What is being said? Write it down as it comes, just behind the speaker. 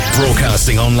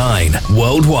Broadcasting online,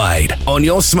 worldwide, on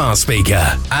your smart speaker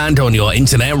and on your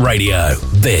internet radio.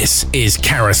 This is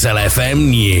Carousel FM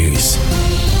News.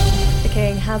 The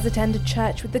King has attended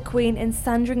church with the Queen in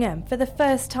Sandringham for the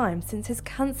first time since his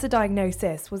cancer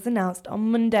diagnosis was announced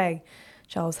on Monday.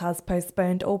 Charles has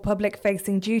postponed all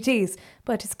public-facing duties,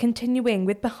 but is continuing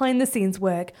with behind-the-scenes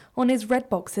work on his red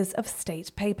boxes of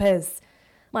state papers.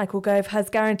 Michael Gove has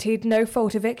guaranteed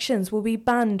no-fault evictions will be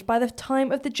banned by the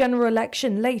time of the general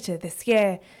election later this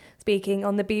year. Speaking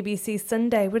on the BBC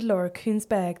Sunday with Laura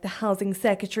Koonsberg, the Housing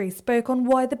Secretary spoke on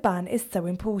why the ban is so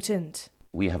important.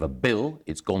 We have a bill,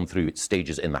 it's gone through its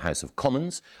stages in the House of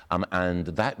Commons, and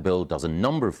that bill does a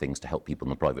number of things to help people in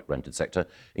the private rented sector,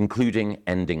 including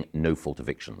ending no-fault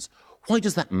evictions. Why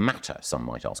does that matter, some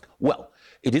might ask? Well,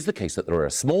 it is the case that there are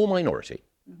a small minority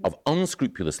of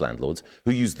unscrupulous landlords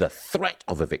who use the threat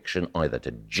of eviction either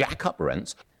to jack up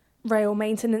rents. Rail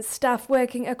maintenance staff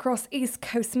working across East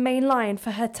Coast Main Line for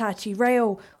Hitachi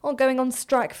Rail are going on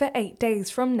strike for 8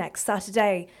 days from next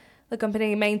Saturday. The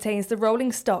company maintains the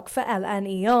rolling stock for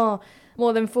LNER.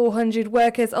 More than 400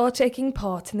 workers are taking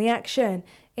part in the action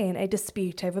in a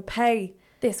dispute over pay.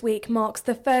 This week marks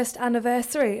the first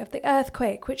anniversary of the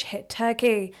earthquake which hit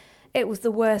Turkey. It was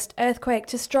the worst earthquake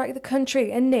to strike the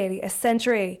country in nearly a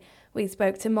century. We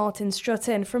spoke to Martin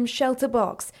Strutton from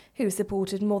Shelterbox, who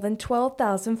supported more than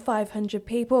 12,500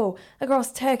 people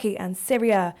across Turkey and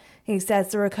Syria. He says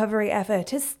the recovery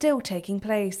effort is still taking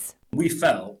place. We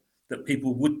felt that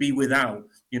people would be without,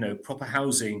 proper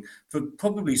housing for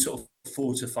probably sort of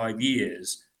 4 to 5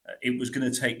 years. It was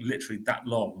going to take literally that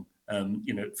long,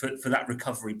 for that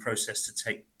recovery process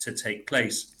to take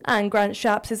place. And Grant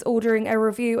Shapps is ordering a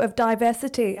review of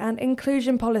diversity and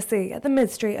inclusion policy at the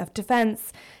Ministry of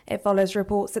Defence. It follows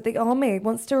reports that the Army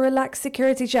wants to relax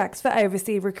security checks for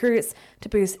overseas recruits to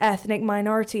boost ethnic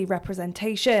minority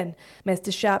representation.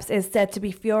 Mr. Shapps is said to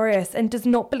be furious and does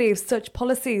not believe such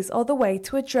policies are the way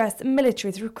to address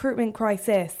military's recruitment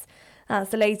crisis.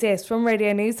 That's the latest from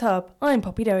Radio News Hub. I'm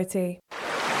Poppy Doherty.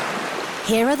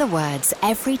 Here are the words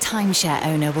every timeshare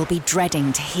owner will be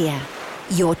dreading to hear.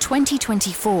 Your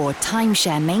 2024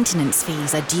 timeshare maintenance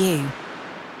fees are due.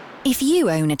 If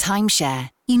you own a timeshare,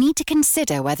 you need to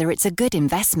consider whether it's a good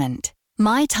investment.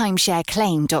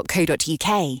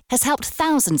 MyTimeshareClaim.co.uk has helped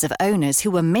thousands of owners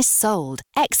who were missold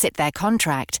exit their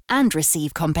contract and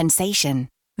receive compensation.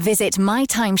 Visit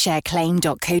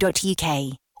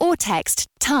MyTimeshareClaim.co.uk or text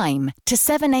TIME to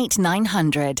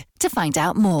 78900 to find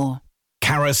out more.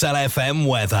 Carousel FM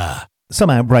weather. Some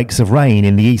outbreaks of rain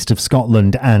in the east of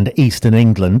Scotland and eastern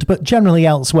England, but generally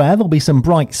elsewhere there'll be some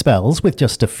bright spells with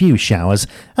just a few showers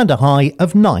and a high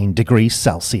of 9 degrees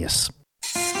Celsius.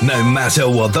 No matter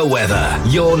what the weather,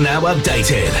 you're now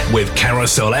updated with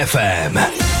Carousel FM.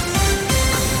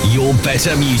 Your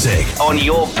better music on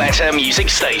your better music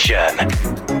station.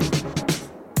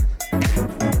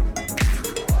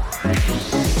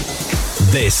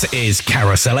 This is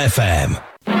Carousel FM.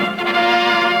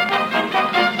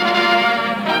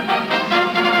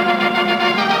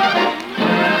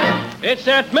 It's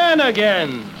that man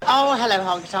again. Oh, hello,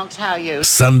 Honky Tonks. How are you?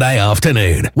 Sunday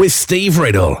afternoon with Steve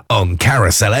Riddle on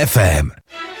Carousel FM.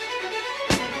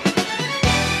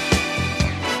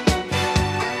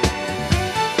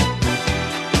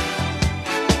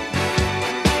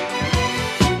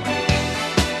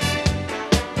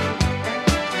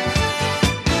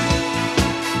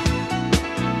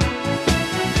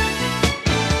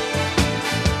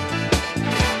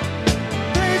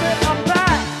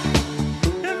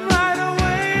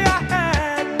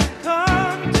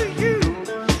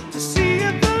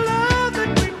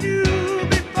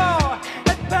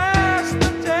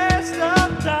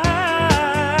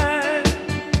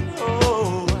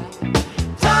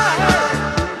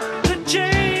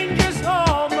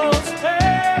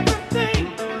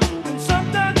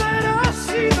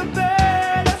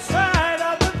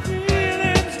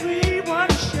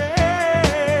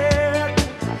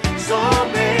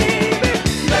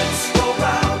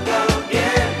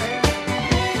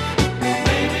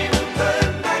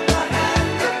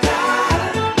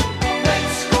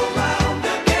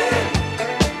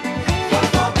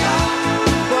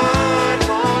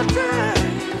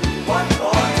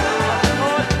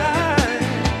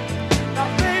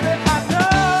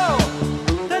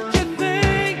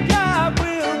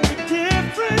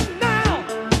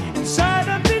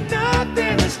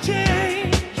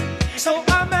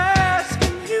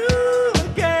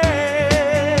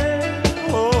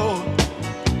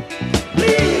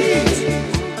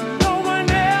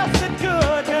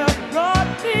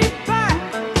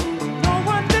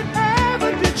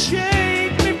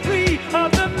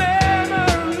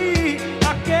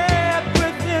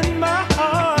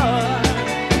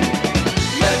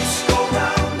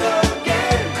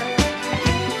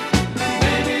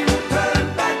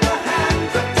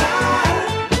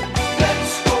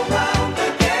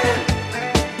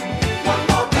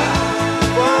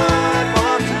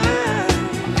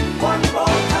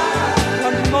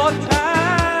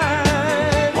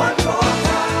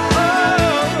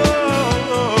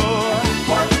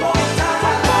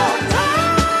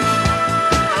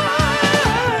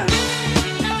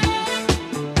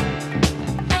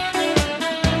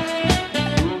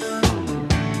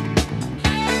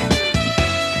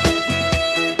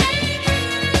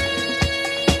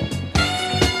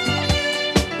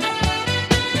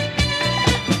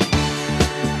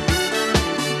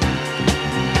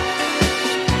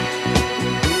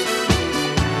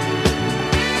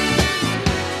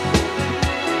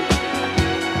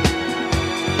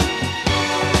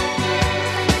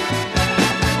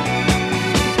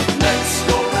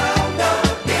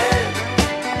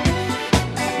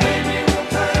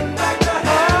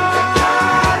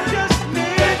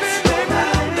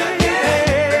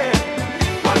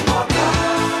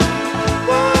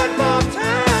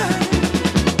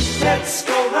 Let's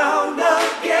go round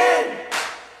again.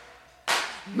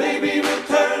 Maybe we'll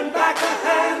turn back the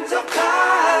hands of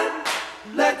time.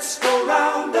 Let's go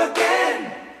round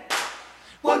again.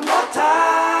 One more time.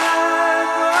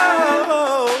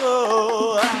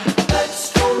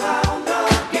 Let's go round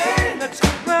again. Let's go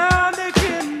round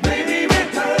again. Maybe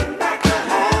we'll turn back the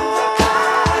hands of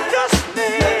time. Just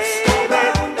maybe. Let's go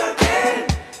round again.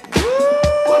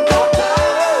 One more time.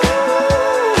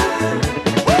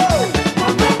 One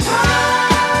more time.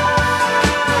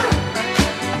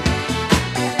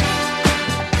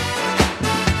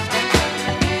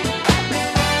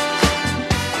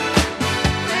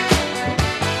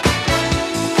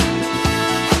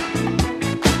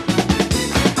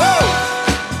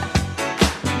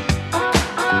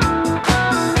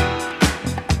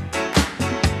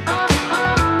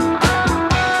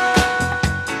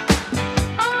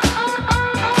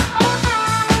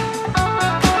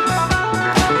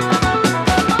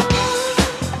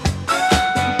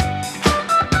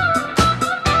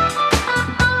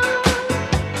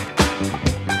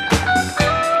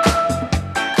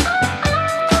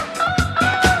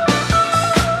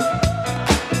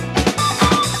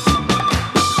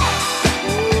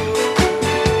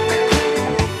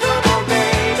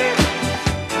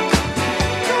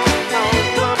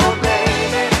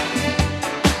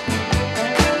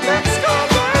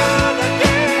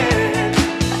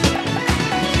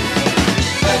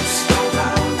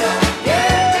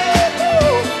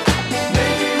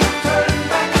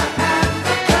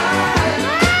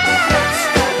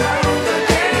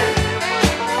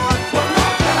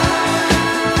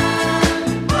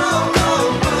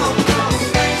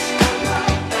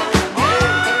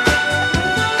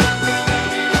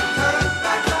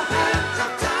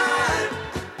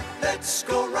 Let's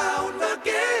go round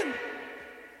again.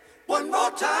 One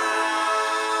more time.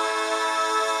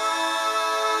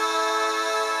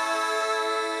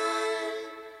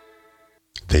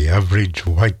 The Average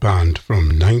White Band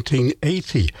from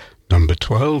 1980. Number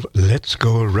 12, Let's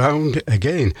Go Round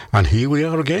Again. And here we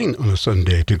are again on a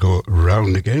Sunday to go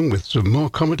round again with some more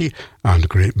comedy and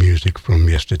great music from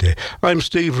yesterday. I'm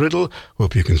Steve Riddle.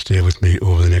 Hope you can stay with me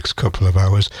over the next couple of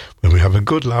hours when we have a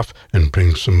good laugh and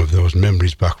bring some of those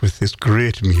memories back with this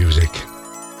great music.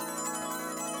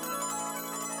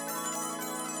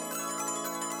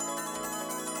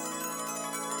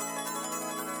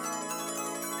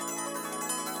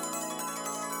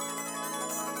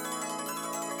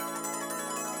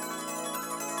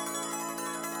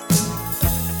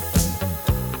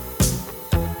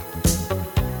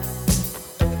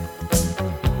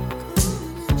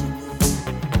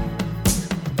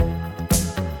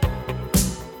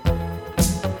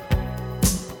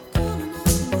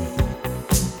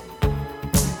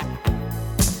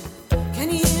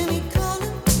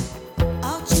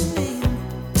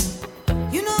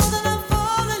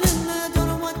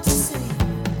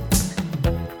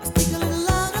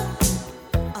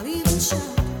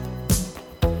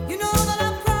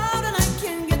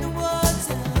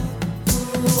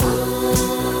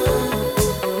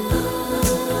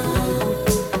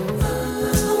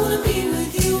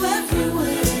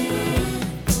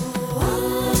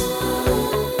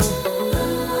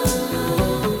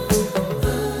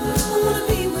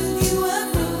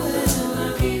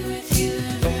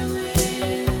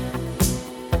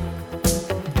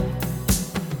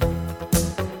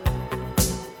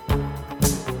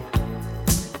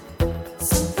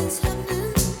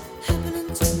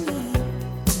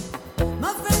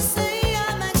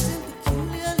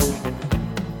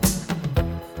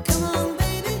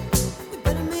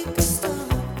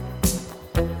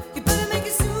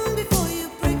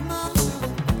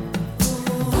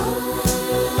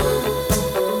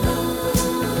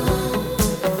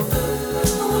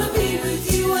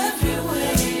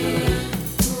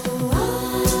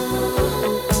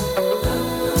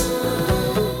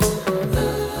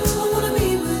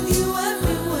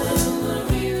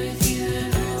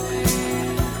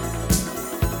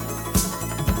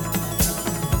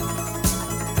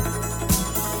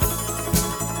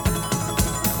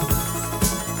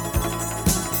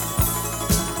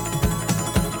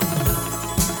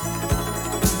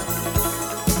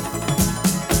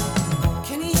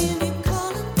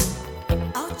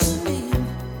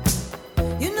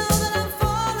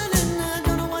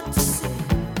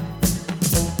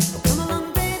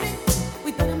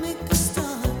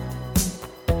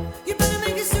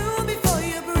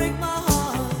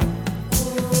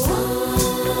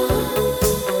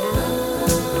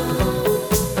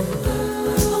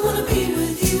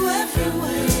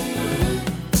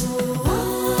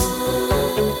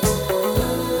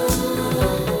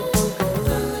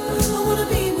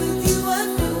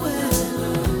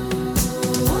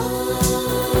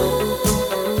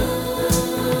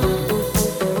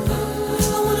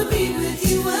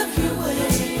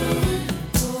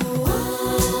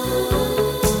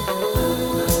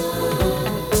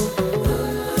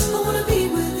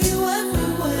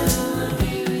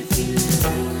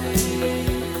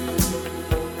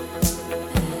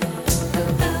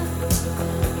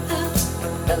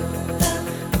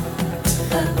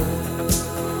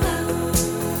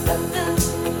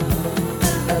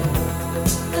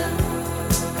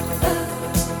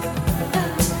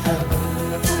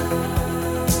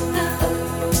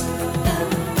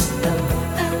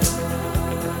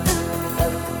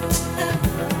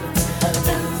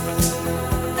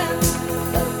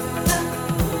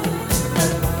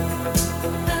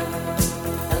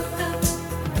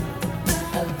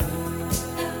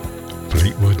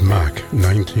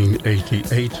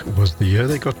 1988 was the year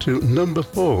they got to number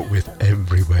 4 with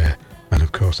Everywhere. And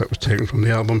of course, that was taken from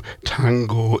the album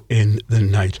Tango in the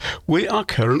Night. We are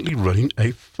currently running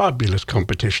a fabulous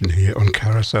competition here on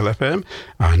Carousel FM,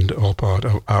 and all part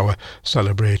of our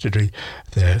celebratory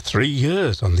 3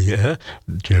 years on the air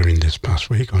during this past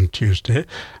week on Tuesday.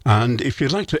 And if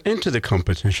you'd like to enter the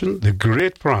competition, the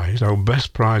great prize, our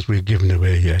best prize we've given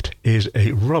away yet, is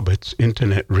a Roberts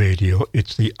Internet Radio.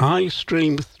 It's the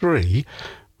iStream 3,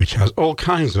 which has all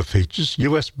kinds of features,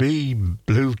 USB,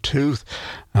 Bluetooth,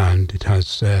 and it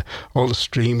has all the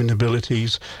streaming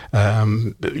abilities,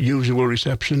 usual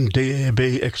reception, DAB,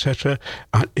 etc.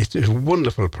 And it's a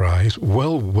wonderful prize,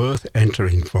 well worth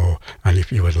entering for. And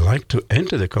if you would like to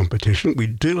enter the competition, we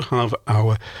do have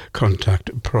our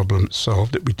contact problem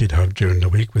solved that we did have during the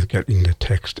week with getting the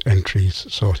text entries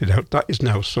sorted out. That is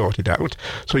now sorted out.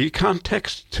 So you can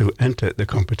text to enter the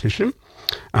competition.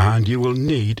 And you will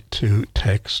need to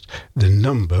text the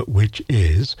number, which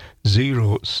is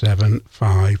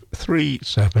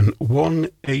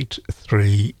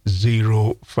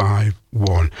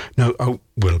 07537183051. Now, I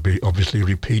will be obviously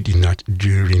repeating that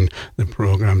during the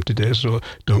programme today, so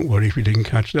don't worry if you didn't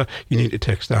catch that. You need to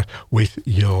text that with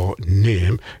your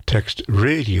name. Text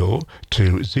radio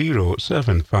to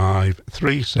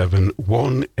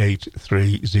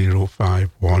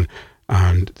 07537183051.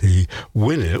 And the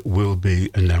winner will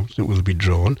be announced. It will be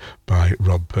drawn by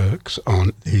Rob Perks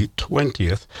on the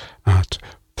 20th at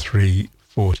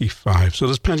 3:45. So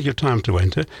there's plenty of time to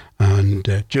enter.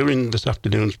 And during this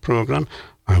afternoon's programme,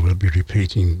 I will be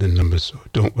repeating the numbers. So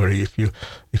don't worry if you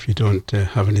don't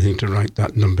have anything to write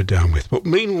that number down with. But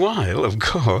meanwhile, of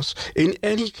course, in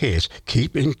any case,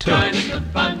 keep in touch. Join the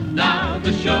fun now.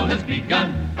 The show has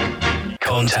begun.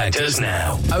 Contact us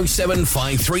now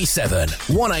 07537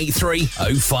 183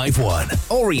 051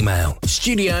 or email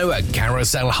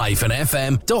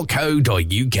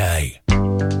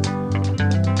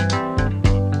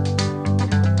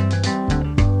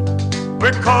studio@carousel-fm.co.uk.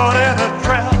 We're caught in a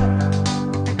trap.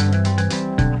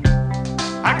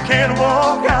 I can't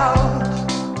walk out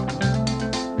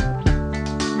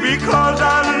because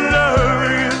I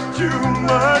love you too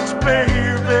much, baby.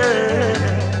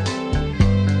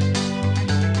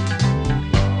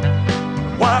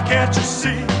 Why can't you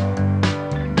see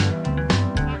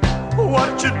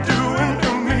what you're doing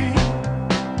to me?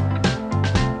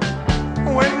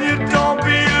 When you don't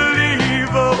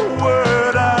believe a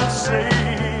word I say.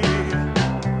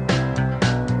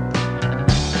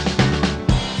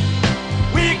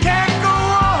 We can't go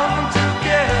on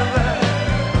together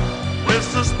with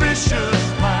suspicious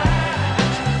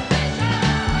minds,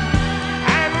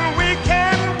 and we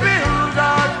can build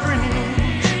our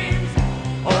dreams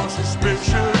on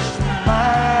suspicious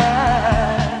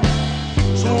minds.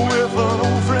 So if an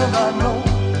old friend I know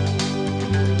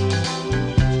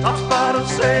stops by to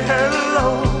say hello,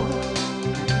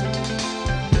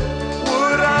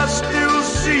 would I still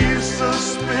see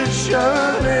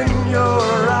suspicion in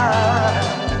your eyes?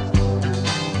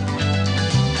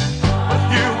 But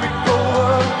here we go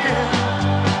again,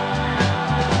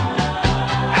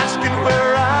 asking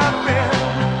where I've been.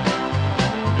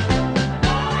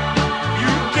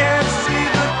 You can't see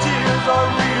the tears are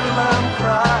real, I'm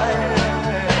crying.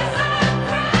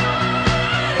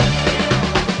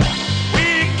 We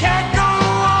can't go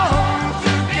on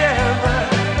together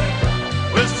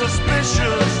with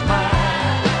suspicious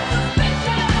minds,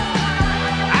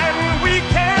 and we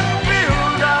can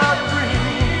build our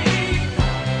dreams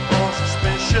on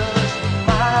suspicious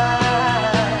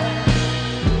minds.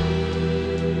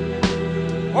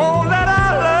 Won't let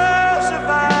our love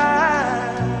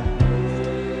survive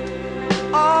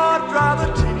or dry the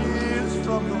tears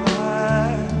from your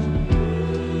eyes.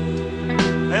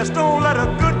 Let's don't let a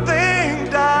good thing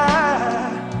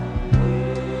die.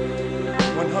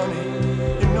 When, honey,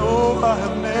 you know I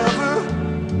have never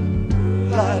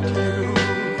lied to you.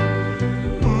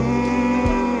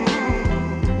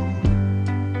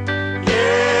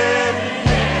 Yeah,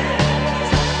 yeah.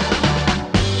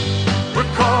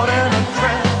 We're caught in a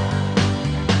trap.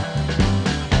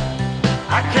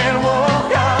 I can't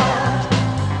walk out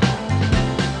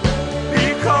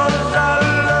because I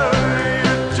love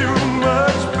you too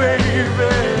much,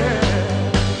 baby.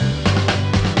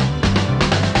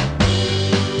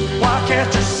 Why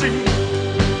can't you see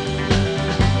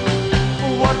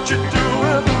what you're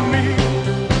doing to me?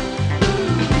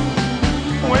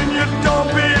 When you don't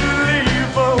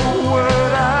believe a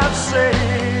word I say.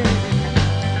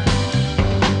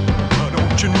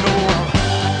 Don't you know I'm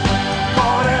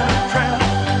caught in a trap?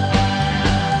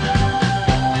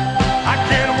 I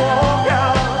can't walk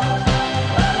out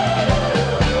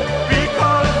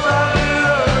because I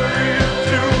love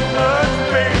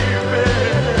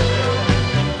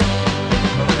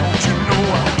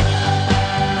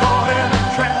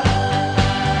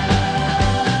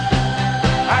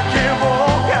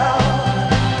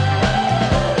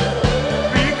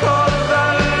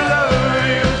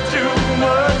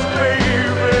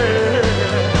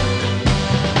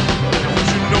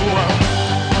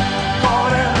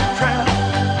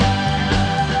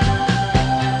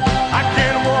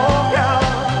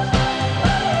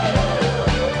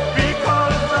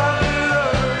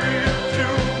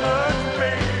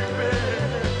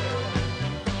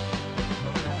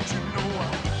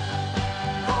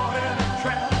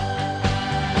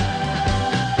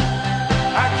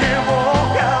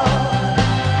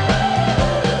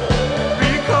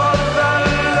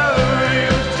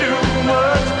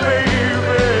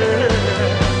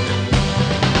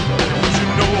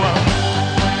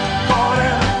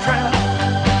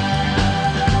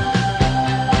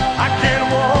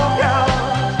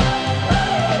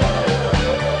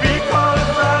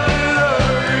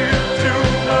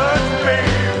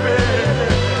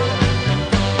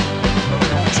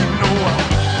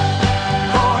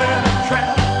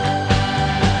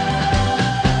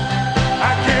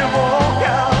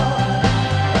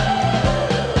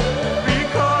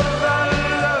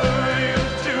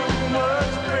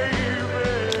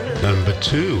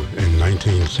 2 in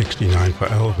 1969 for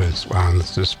Elvis and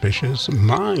Suspicious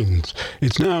Minds.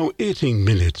 It's now 18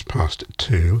 minutes past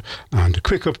 2, and a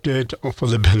quick update for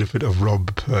the benefit of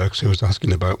Rob Perks, who was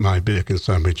asking about my bacon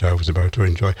sandwich I was about to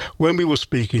enjoy when we were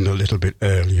speaking a little bit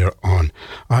earlier on.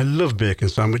 I love bacon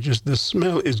sandwiches. The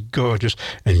smell is gorgeous,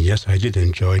 and yes, I did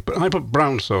enjoy it, but I put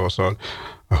brown sauce on.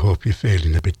 I hope you're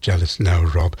feeling a bit jealous now,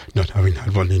 Rob, not having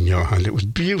had one in your hand. It was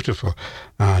beautiful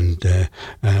and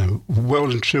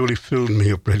well and truly filled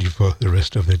me up ready for the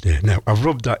rest of the day. Now, I've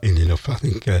rubbed that in enough. I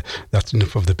think that's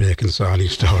enough of the bacon sarnie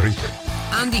story.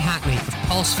 Andy Hackney of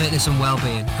Pulse Fitness and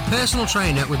Wellbeing, a personal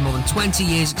trainer with more than 20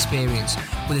 years experience,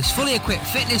 with his fully equipped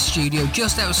fitness studio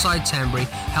just outside Tenbury,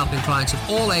 helping clients of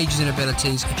all ages and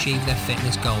abilities achieve their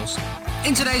fitness goals.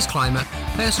 In today's climate,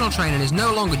 personal training is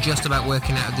no longer just about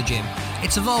working out at the gym.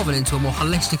 It's evolving into a more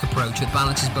holistic approach that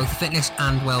balances both fitness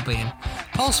and well-being.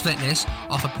 Pulse Fitness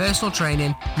offer personal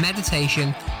training,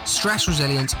 meditation, stress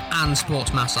resilience and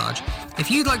sports massage. If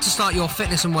you'd like to start your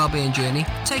fitness and well-being journey,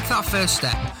 take that first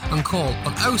step and call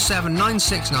on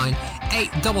 07969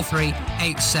 833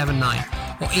 879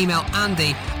 or email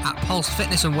Andy at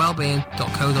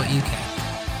pulsefitnessandwellbeing.co.uk.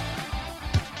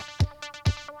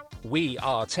 We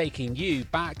are taking you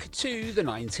back to the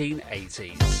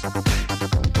 1980s.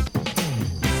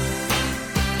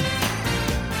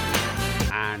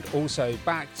 And also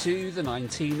back to the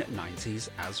 1990s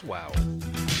as well.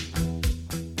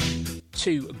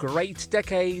 2 great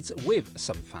decades with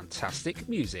some fantastic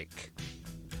music.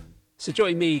 So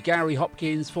join me, Gary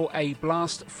Hopkins, for a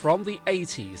blast from the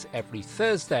 80s every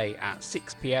Thursday at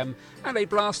 6 p.m. and a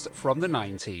blast from the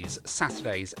 90s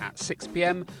Saturdays at 6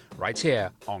 p.m. right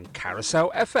here on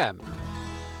Carousel FM.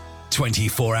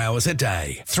 24 hours a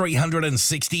day,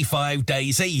 365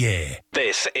 days a year.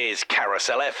 This is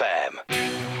Carousel FM.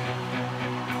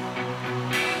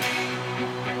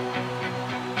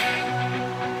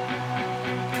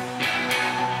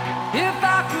 If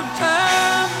I could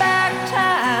turn back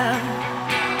time,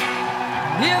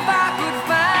 if I could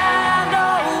find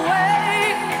a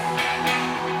way,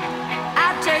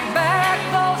 I'd take back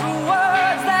those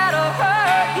words that have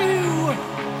hurt you,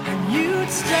 and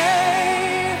you'd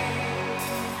stay.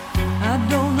 I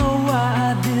don't know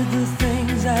why I did the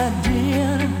things I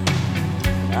did.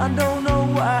 I don't know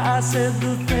why I said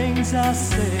the things I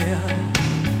said.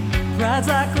 Pride's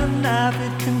like a knife,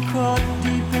 it can cut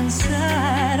deep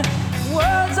inside.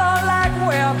 Words are like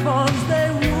weapons, they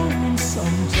wound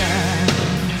sometimes.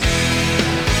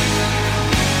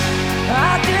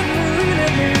 I didn't really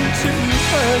mean to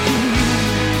hurt you.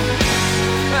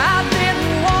 I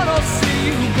didn't want to see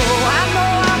you go. I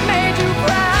know I made you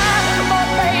cry, but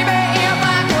baby, if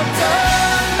I could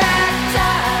turn back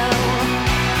time,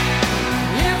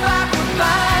 if I could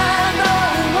find a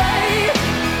way,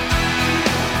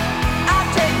 I'd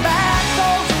take back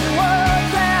those words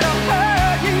that have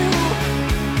hurt you.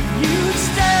 You'd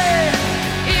stay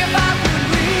if I could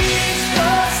reach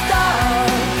the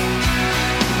stars.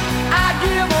 I'd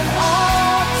give them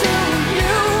all to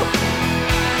you.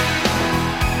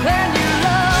 Then you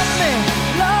love me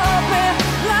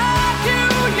like you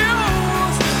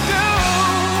used to do.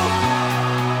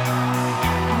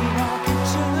 If I could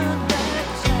turn back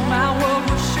time, my world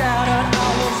was shattered, I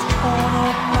was torn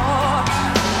apart.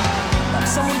 Like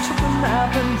someone took a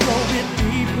knife and drove it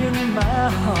deep in my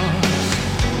heart.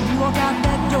 You walked out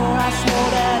that door, I swore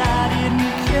that I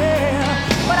didn't care,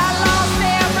 but I lost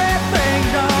everything,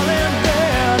 darling,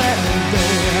 there and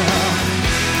there.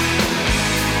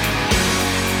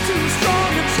 Too strong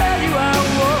to tell you I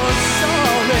was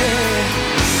sorry,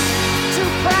 too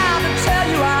proud to tell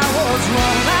you I was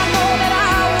wrong. I know that I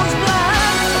was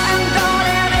blind, and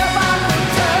darling, if I could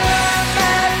turn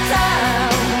back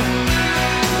time,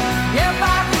 if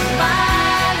I could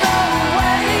find a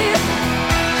way,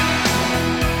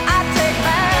 I'd take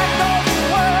back those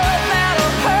words that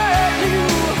have hurt you,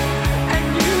 and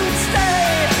you'd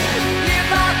stay. If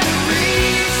I could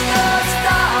reach the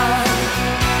stars,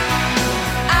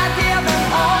 I'd give them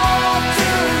all to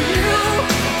you.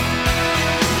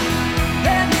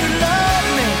 Then you love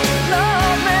me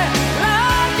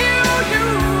like you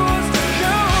used to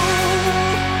do.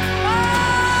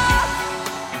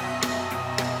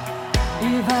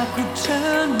 If I could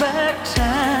turn back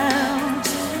time,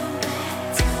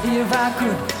 if I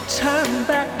could turn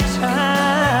back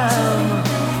time,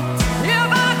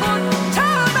 if I could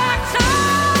turn back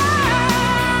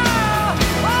time,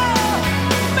 oh,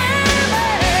 baby.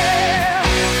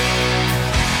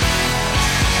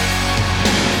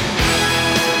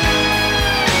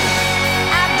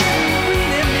 I didn't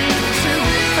really mean to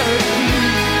hurt you.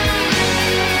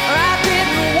 I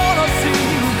didn't want to see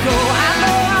you go. I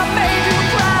know I made you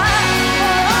cry,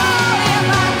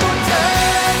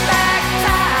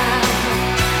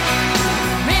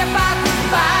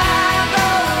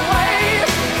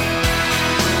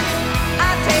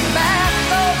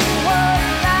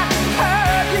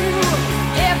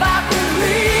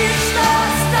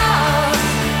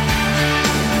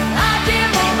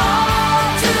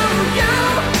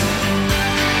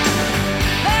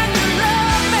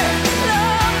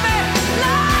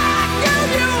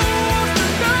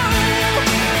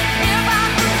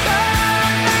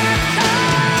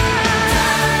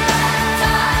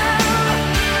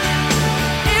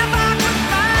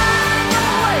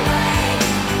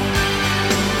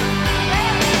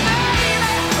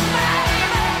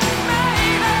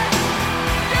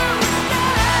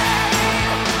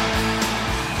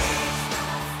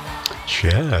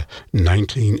 Cher,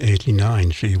 1989.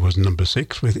 She was number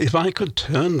 6 with If I Could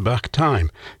Turn Back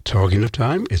Time. Talking of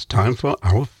time, it's time for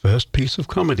our first piece of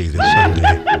comedy this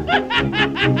Sunday.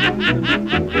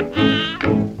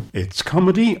 It's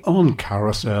comedy on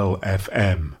Carousel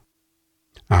FM.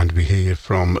 And we hear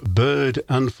from Bird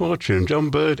and Fortune.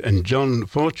 John Bird and John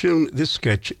Fortune. This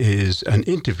sketch is an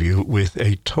interview with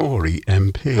a Tory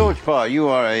MP. George Parr, you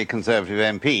are a Conservative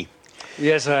MP.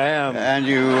 Yes, I am. And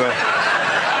you...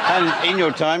 And in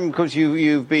your time, because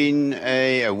you've been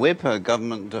a whip, a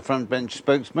government frontbench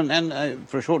spokesman, and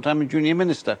for a short time a junior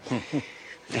minister.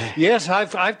 Yes,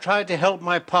 I've tried to help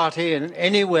my party in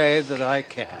any way that I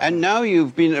can. And now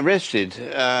you've been arrested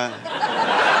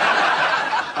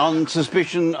on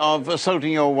suspicion of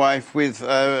assaulting your wife with,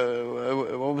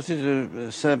 what was it,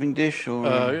 a serving dish? Or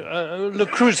Le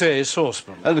Creuset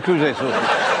saucepan. Oh, Le Creuset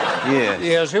saucepan, yes.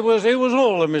 Yes, it was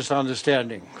all a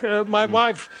misunderstanding. My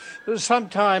wife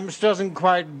sometimes doesn't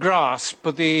quite grasp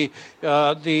the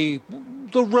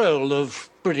role of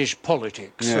British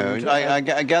politics. No, and,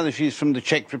 I gather she's from the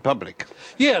Czech Republic.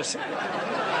 Yes.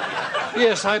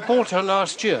 Yes, I bought her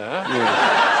last year.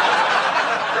 Yes.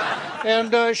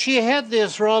 And she had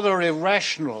this rather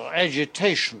irrational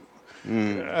agitation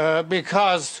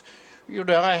because, you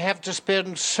know, I have to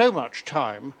spend so much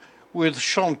time with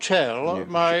Chantal,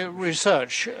 my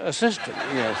research assistant.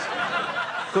 Yes.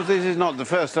 Because this is not the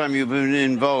first time you've been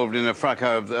involved in a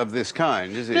fracas of this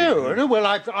kind, is it? No, well,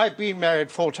 I've been married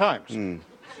 4 times.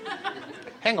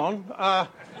 Hang on,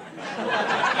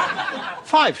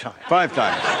 5 times. 5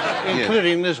 times.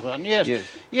 Including this one, yes.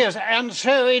 Yes, and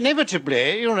so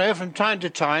inevitably, you know, from time to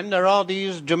time, there are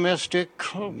these domestic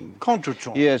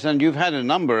contretemps. Yes, and you've had a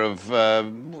number of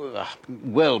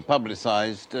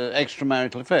well-publicised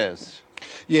extramarital affairs.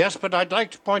 Yes, but I'd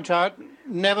like to point out,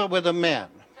 never with a man.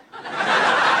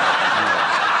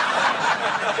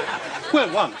 Well,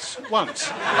 once. Once,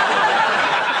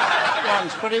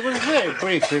 but it was a very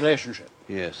brief relationship.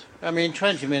 Yes. I mean,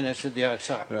 20 minutes at the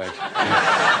outside. Right.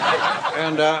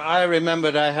 And I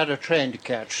remembered I had a train to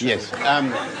catch. So. Yes.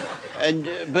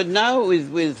 But now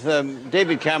with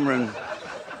David Cameron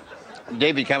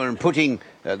putting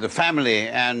the family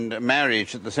and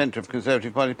marriage at the centre of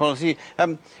Conservative Party policy,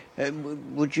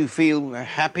 would you feel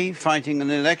happy fighting an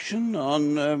election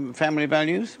on family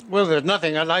values? Well, there's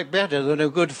nothing I like better than a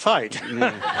good fight.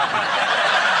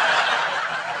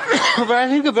 But I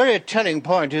think a very telling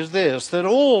point is this, that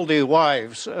all the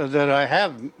wives that I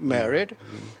have married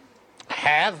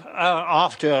have,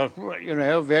 after, you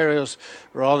know, various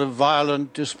rather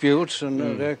violent disputes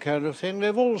and that kind of thing,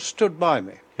 they've all stood by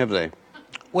me. Have they?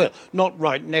 Well, not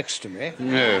right next to me.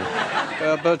 No.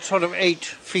 But sort of 8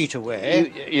 feet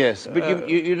away. Yes, but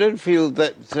you don't feel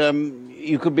that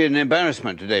you could be an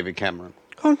embarrassment to David Cameron?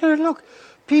 Oh, no, look,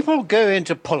 people go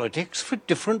into politics for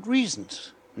different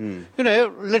reasons. You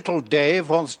know, little Dave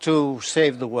wants to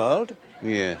save the world.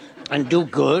 Yes. And do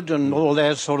good and all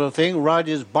that sort of thing, ride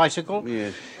his bicycle.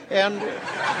 Yes. And,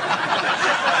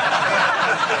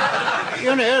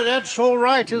 you know, that's all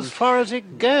right as far as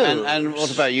it goes. And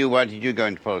what about you? Why did you go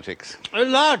into politics?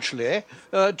 Largely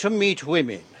to meet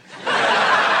women.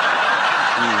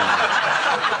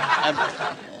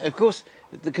 Of course,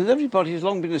 the Conservative Party has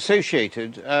long been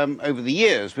associated over the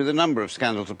years with a number of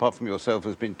scandals. Apart from yourself,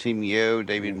 there's been Tim Yeo,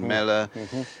 David Mellor,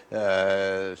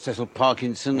 Cecil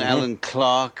Parkinson, Alan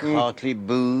Clark, Hartley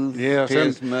Booth,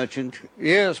 Piers Merchant.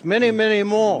 Yes, many, many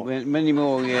more. Many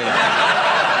more, yes.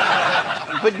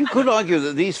 But you could argue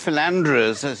that these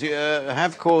philanderers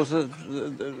have caused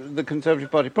the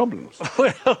Conservative Party problems.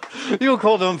 Well, you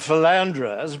call them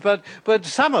philanderers, but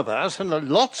some of us, and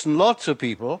lots of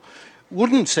people,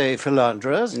 wouldn't say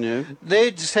philanderers. No.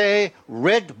 They'd say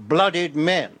red-blooded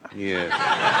men. Yes.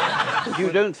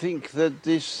 You don't think that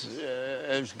this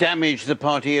has damaged the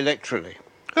party electorally?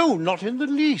 Oh, not in the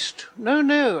least.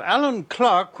 No. Alan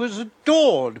Clark was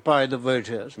adored by the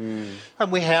voters. And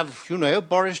we have, you know,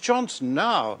 Boris Johnson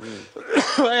now.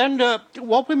 And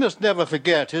what we must never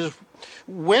forget is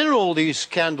when all these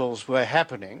scandals were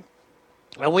happening,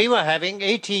 we were having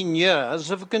 18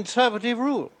 years of Conservative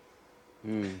rule.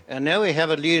 And now we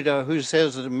have a leader who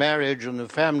says that marriage and the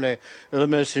family are the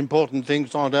most important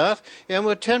things on earth, and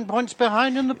we're 10 points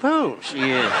behind in the polls.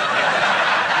 Yes.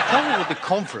 The problem with the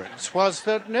conference was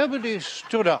that nobody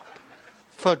stood up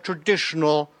for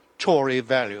traditional Tory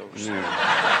values.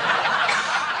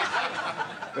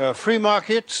 Free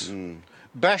markets,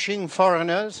 bashing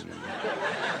foreigners,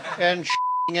 and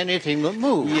anything that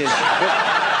moves. Yes,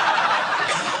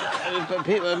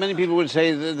 but many people would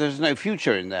say that there's no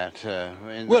future in that. That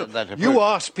approach. You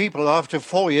ask people after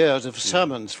 4 years of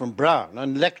sermons from Brown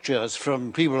and lectures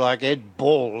from people like Ed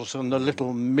Balls and the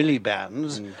little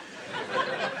Millibands,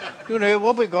 you know,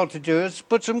 what we've got to do is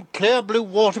put some clear blue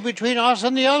water between us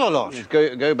and the other lot. Just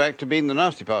go back to being the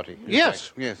nasty party.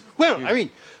 Yes. Yes. Well, I mean,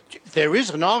 there is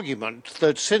an argument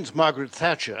that since Margaret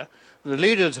Thatcher, the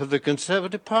leaders of the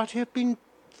Conservative Party have been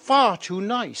far too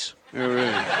nice. Oh, really?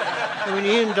 I mean,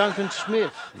 Ian Duncan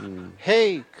Smith,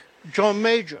 Haig, John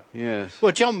Major. Yes.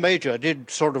 Well, John Major did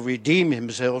sort of redeem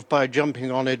himself by jumping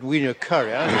on Edwina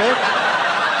Currier.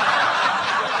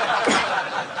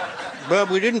 But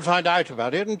we didn't find out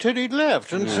about it until he'd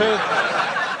left. And so,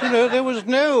 you know, there was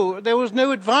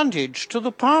no advantage to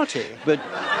the party. But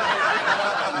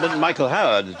Michael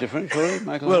Howard is different, surely?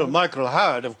 Michael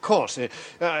Howard, of course.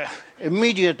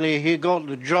 Immediately he got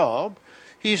the job,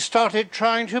 he started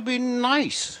trying to be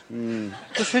nice.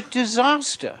 It's a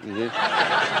disaster.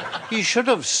 He should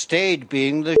have stayed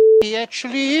being the he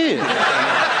actually is.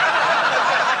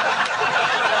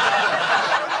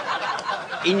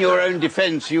 In your own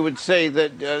defence, you would say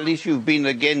that at least you've been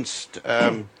against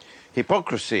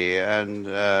hypocrisy and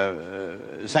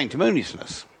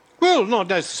sanctimoniousness. Well, not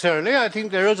necessarily. I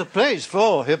think there is a place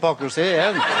for hypocrisy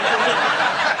and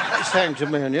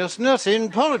sanctimoniousness in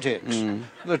politics.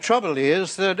 The trouble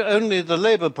is that only the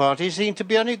Labour Party seem to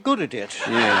be any good at it.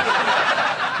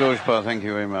 Yes. George Parr, thank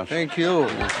you very much. Thank you.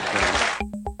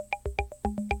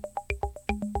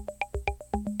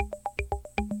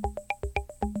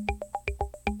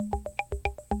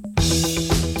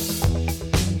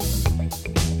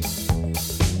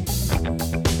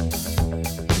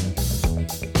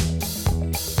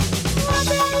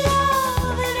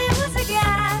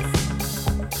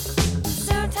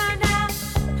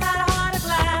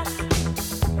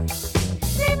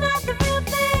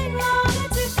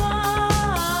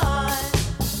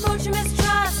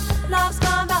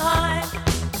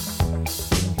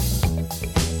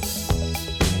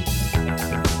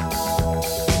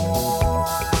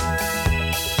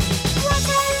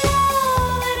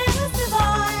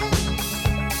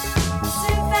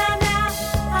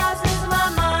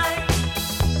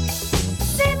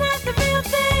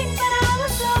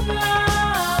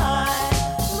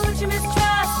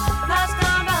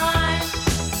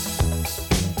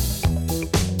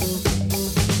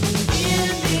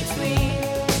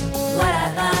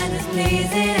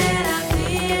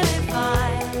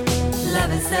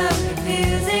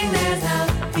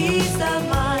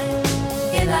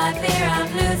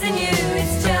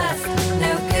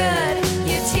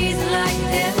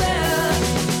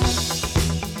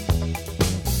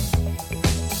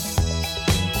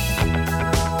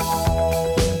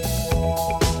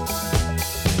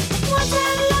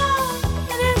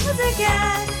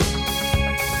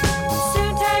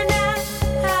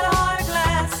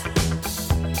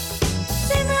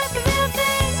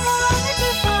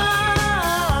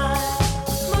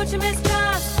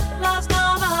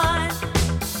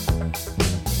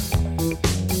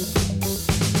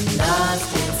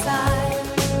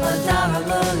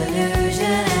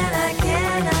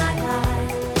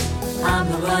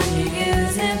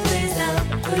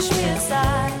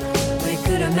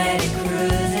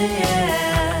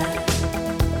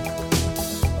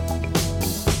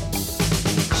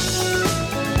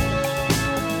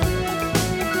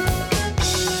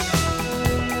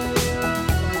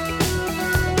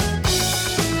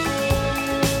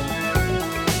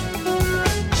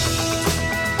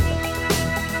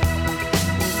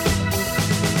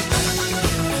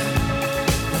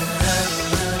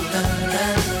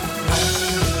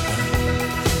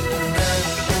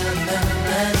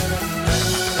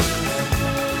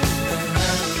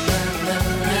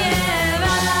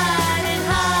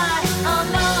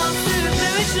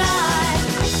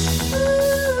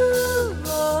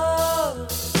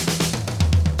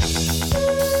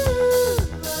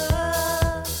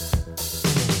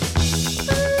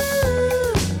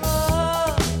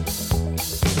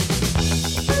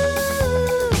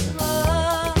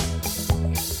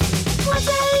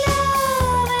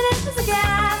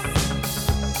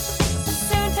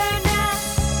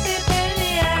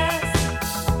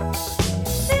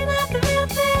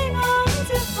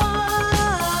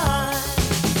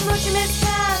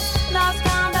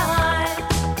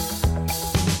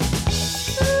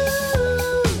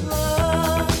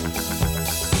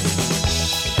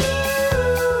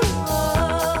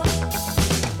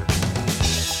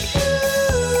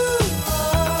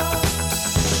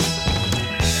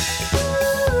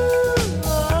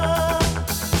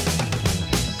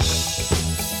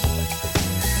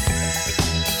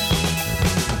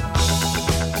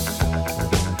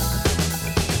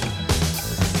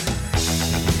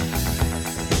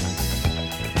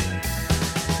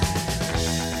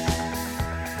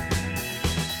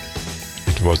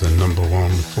 was the number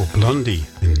one for Blondie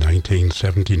in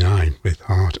 1979 with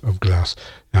Heart of Glass,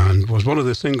 and was one of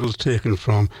the singles taken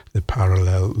from the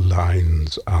Parallel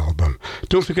Lines album.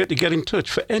 Don't forget to get in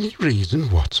touch for any reason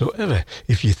whatsoever.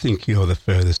 If you think you're the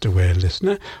furthest away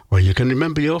listener, or you can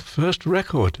remember your first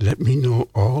record, let me know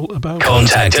all about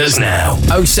Contact us now,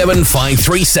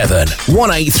 07537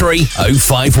 183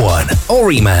 051,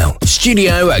 or email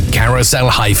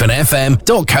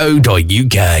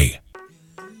studio@carousel-fm.co.uk.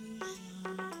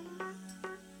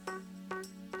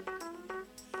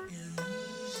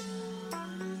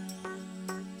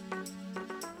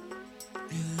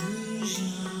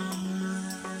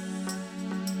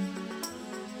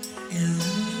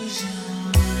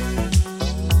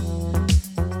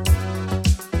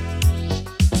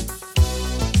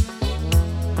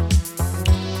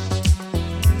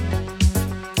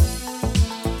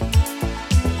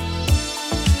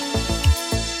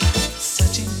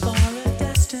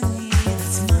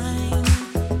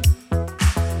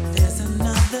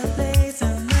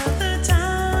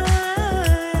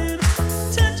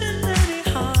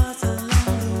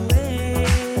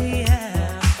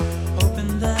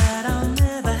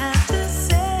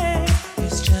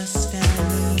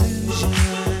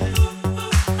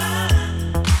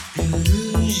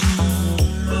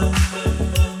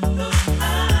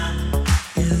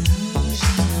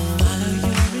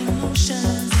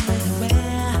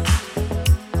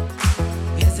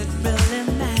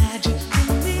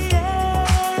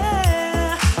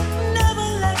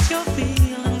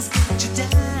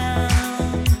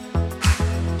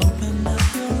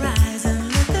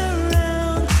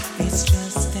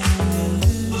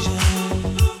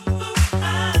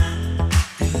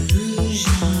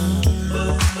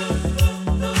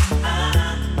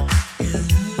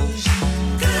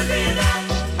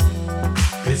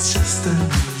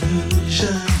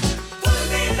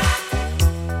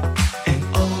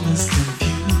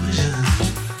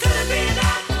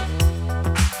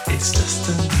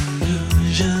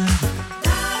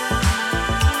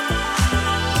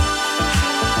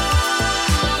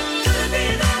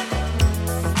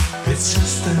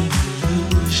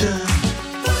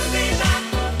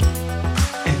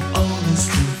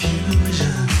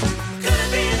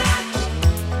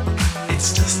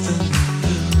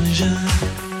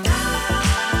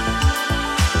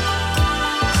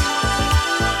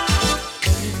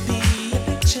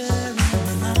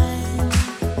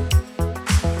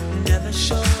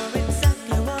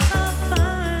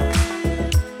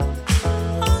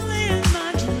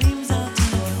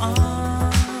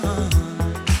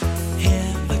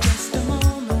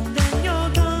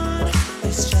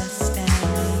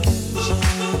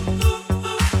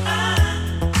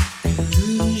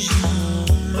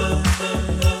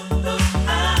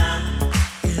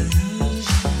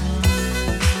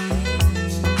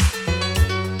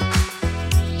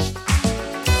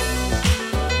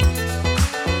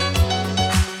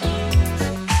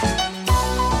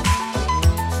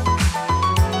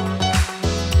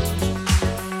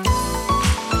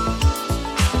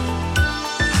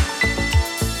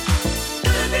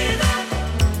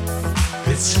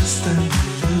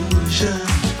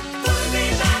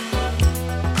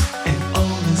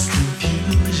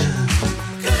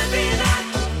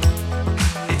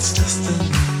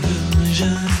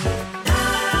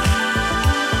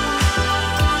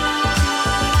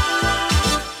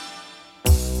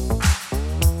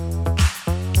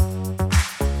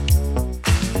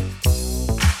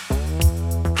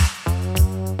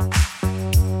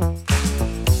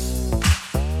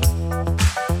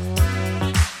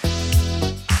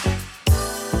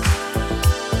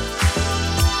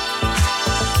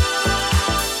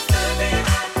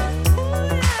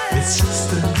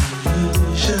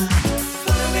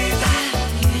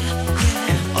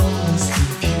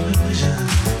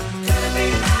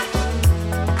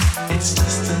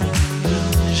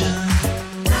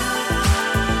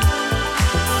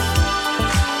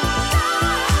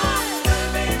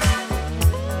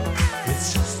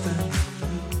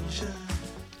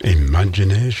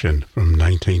 Imagination from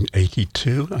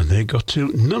 1982, and they got to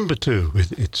number 2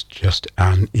 with It's Just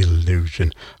an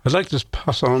Illusion. I'd like to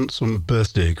pass on some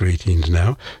birthday greetings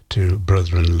now to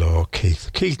brother-in-law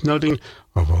Keith Nodding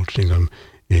of Altrincham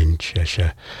in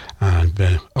Cheshire,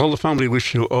 and all the family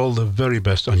wish you all the very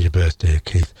best on your birthday,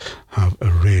 Keith. Have a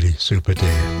really super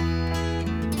day.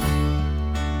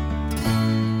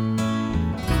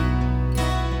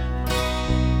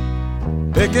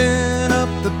 Picking up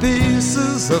the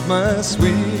pieces of my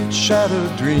sweet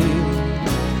shattered dream,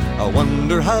 I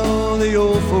wonder how the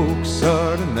old folks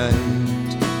are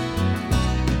tonight.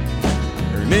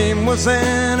 Her name was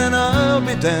Anne, and I'll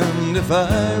be damned if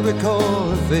I recall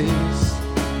her face.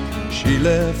 She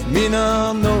left me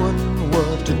not knowing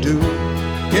what to do.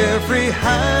 Carefree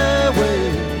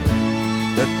highway,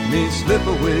 let me slip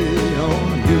away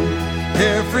on you.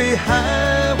 Carefree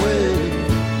highway,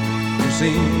 you've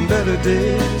seen better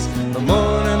days, the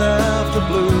morning after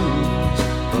blues,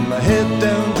 from my head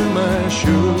down to my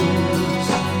shoes.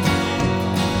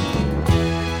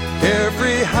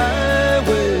 Carefree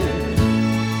highway,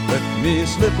 let me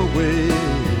slip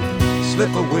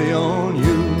away on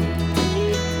you.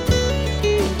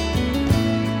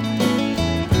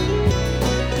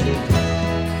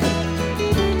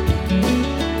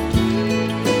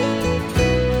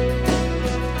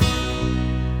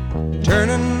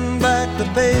 Turning back the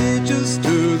pages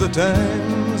to the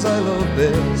times I love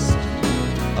best,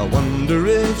 I wonder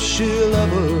if she'll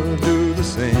ever do the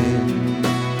same.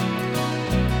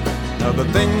 Now the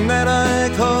thing that I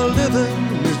call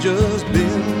living is just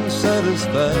being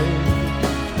satisfied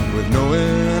with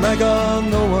knowing I got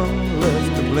no one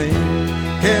left to blame.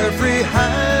 Carefree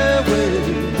highway,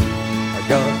 I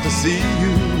got to see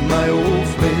you, my old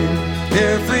flame.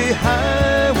 Carefree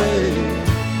highway,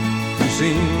 you've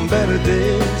seen better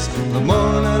days, the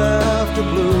morning after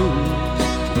blues,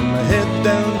 from my head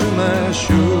down to my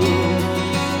shoes.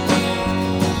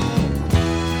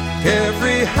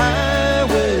 Carefree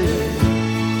highway,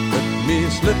 let me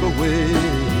slip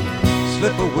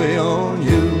away on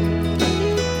you.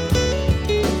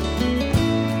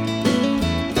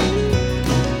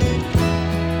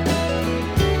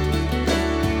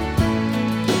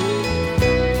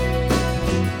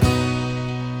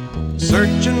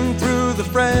 Searching through the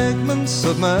fragments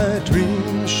of my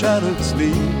dream-shattered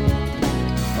sleep,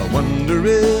 I wonder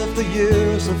if the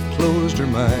years have closed her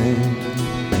mind.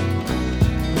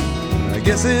 I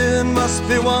guess it must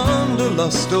be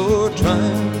wanderlust or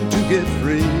trying to get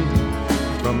free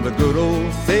from the good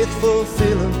old faithful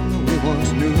feeling we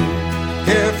once knew.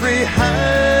 Carefree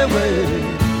highway,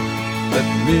 let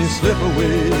me slip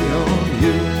away on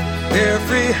you.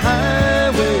 Carefree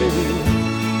highway,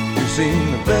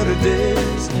 seen the better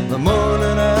days, the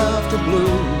morning after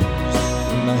blues,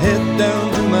 from my head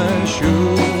down to my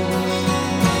shoes.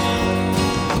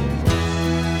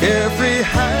 Carefree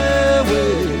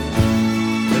highway,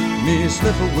 let me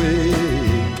slip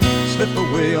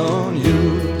away on you.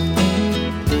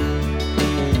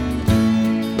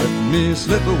 Let me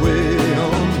slip away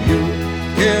on you.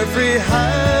 Carefree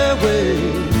highway,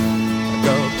 I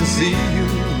got to see you,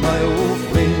 my old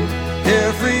flame.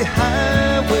 Carefree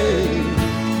highway,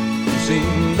 you've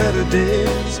seen better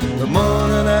days, the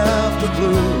morning after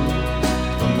blues,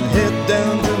 from my head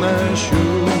down to my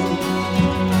shoes.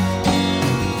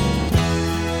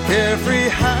 Carefree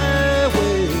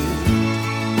highway,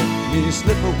 let me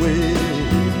slip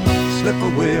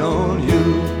away on you.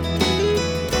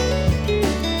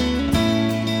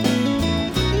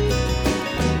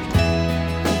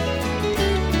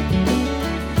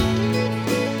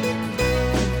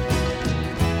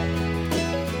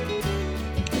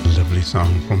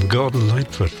 Song from Gordon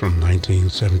Lightfoot from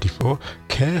 1974,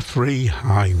 Carefree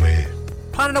Highway.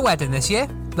 Planning a wedding this year?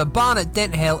 The Barn at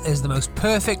Dint Hill is the most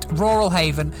perfect rural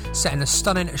haven set in the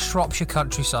stunning Shropshire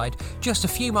countryside, just a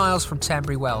few miles from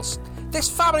Tenbury Wells. This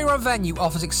family-run venue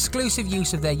offers exclusive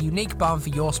use of their unique barn for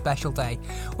your special day.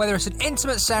 Whether it's an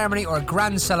intimate ceremony or a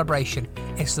grand celebration,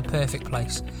 it's the perfect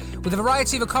place. With a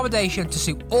variety of accommodation to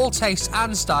suit all tastes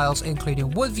and styles, including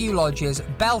Woodview lodges,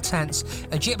 bell tents,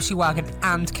 a gypsy wagon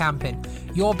and camping.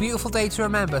 Your beautiful day to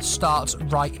remember starts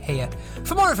right here.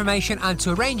 For more information and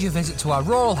to arrange a visit to our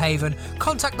rural haven,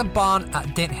 contact the Barn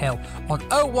at Dint Hill on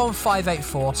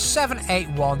 01584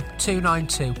 781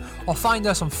 292 or find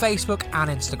us on Facebook and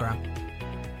Instagram.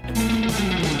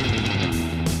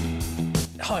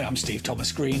 Hi, I'm Steve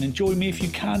Thomas Green and join me if you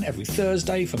can every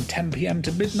Thursday from 10 p.m.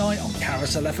 to midnight on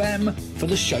Carousel FM for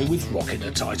the show with Rock in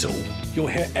the title. You'll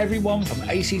hear everyone from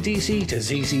AC/DC to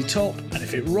ZZ Top, and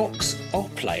if it rocks, I'll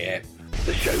play it.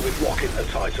 The show with Rock in the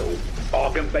title.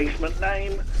 Bargain basement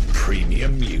name,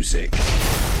 Premium Music.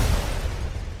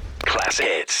 Classic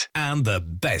hits and the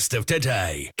best of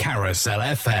today. Carousel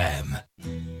FM.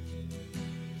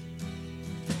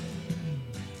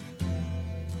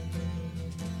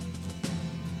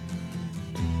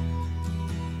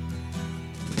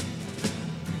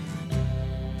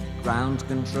 Ground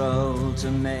control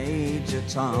to Major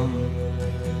Tom.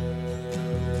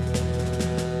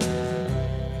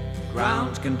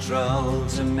 Ground control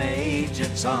to Major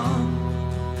Tom.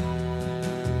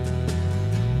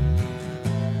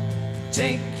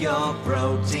 Take your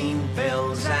protein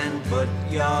pills and put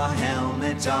your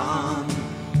helmet on.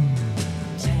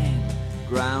 10.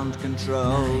 Ground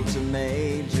control 9, to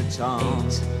Major Tom.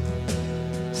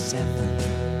 8,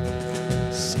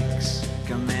 7, 6.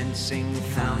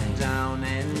 countdown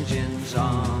engines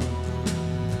on.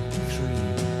 3,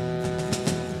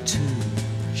 2,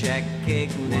 check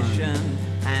ignition,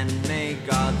 and may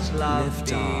God's love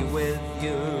be with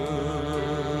you.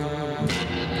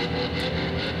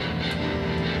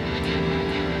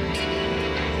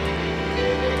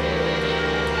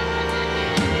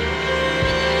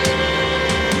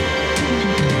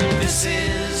 This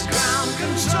is ground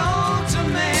control to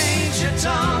Major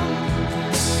Tom.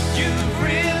 You've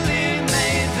really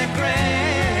made the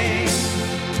grade,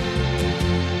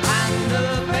 and the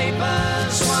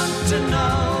papers want to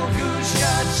know whose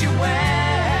shirt you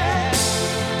wear.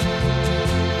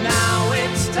 Now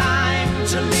it's time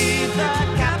to leave the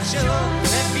capsule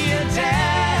if you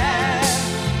dare.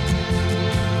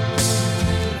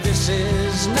 This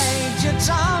is Major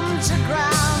Tom to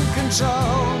ground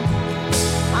control.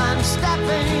 I'm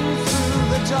stepping through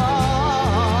the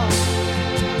door,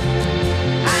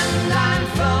 and I'm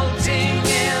floating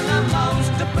in a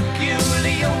most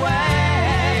peculiar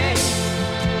way,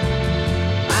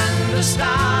 and the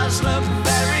stars look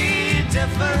very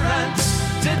different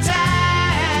today.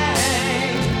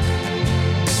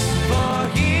 For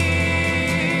here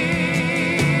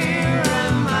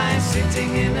am I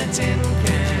sitting in a tin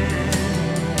can.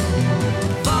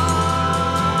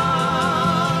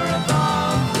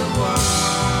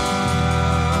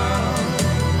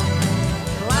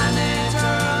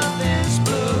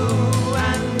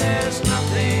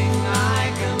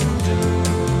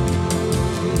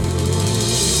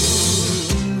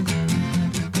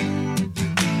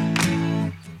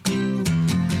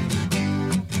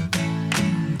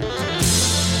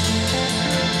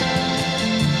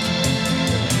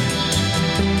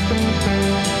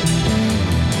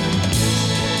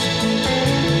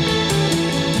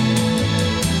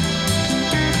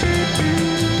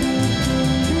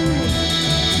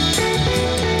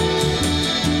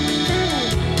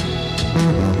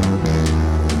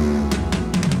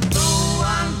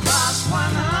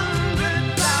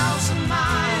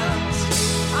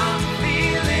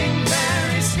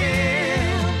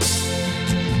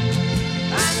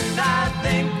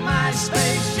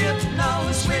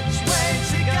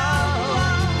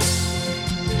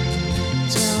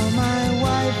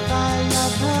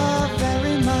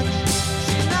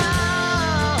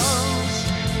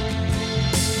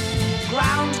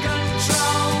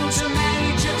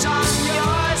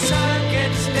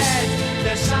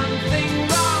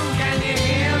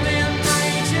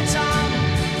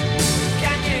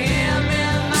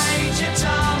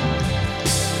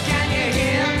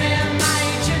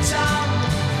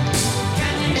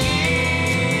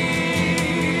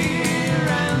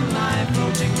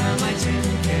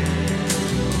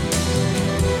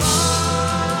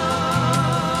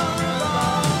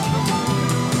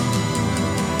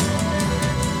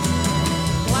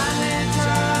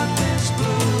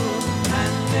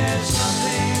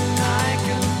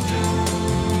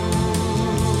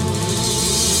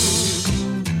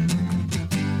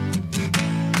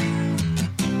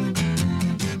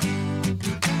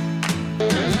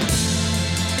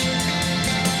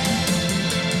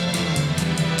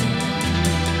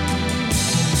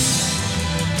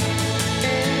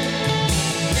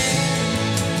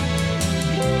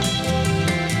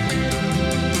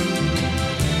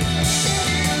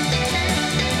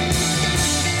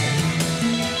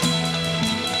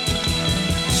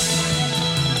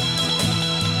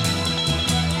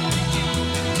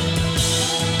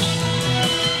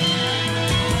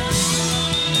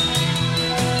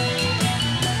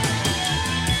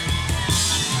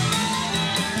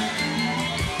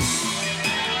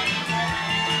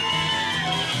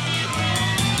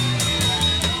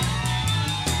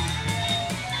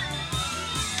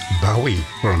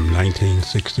 From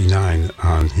 1969,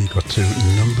 and he got to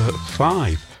number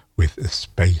 5 with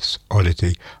Space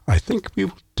Oddity. I think we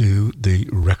will do the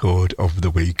record of the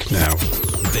week now.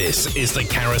 This is the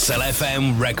Carousel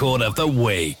FM record of the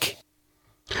week.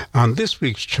 And this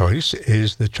week's choice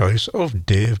is the choice of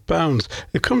Dave Bounds.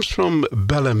 It comes from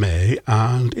Bella May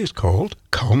and is called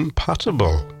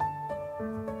Compatible.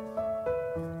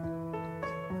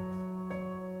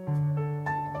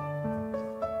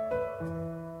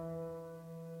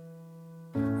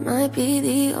 Might be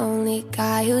the only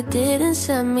guy who didn't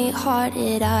send me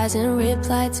hearted eyes in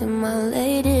reply to my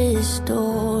latest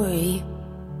story.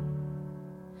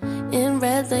 In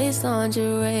red lace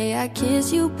lingerie, I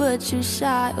kiss you but you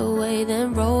shy away,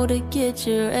 then roll to get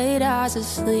your 8 hours of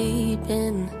sleep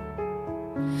in.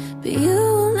 But you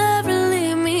will never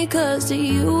leave me, cause to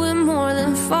you we're more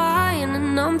than fine. And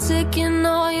and I'm ticking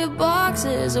all your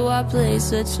boxes. Oh, I play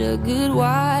such a good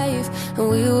wife, and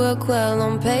we work well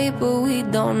on paper. We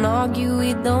don't argue,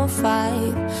 we don't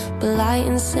fight, but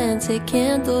lighting scented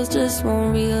candles just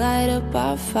won't relight up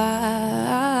our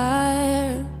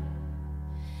fire.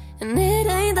 And it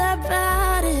ain't that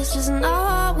bad, it's just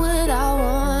not what I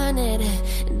wanted.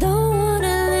 Don't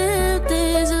wanna live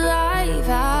this life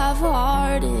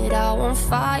half-hearted. I want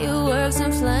fireworks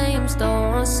and flames,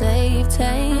 don't want safe,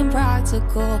 tame,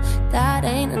 practical. That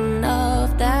ain't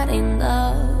enough, that ain't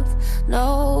love.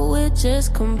 No, we're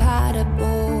just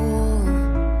compatible.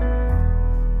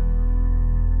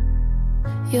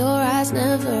 Your eyes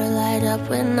never light up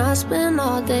when I spend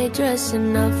all day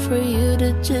dressing up for you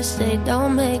to just say,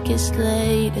 don't make it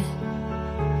late.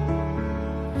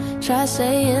 Try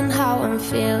saying how I'm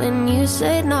feeling, you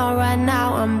say no, right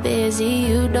now I'm busy.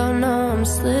 You don't know I'm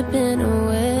slipping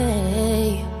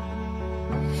away.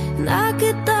 And I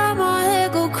could dye my hair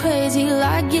go crazy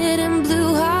like getting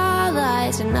blue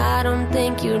highlights, and I don't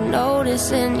think you'd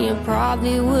notice, and you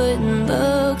probably wouldn't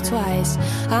look twice.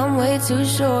 I'm way too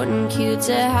short and cute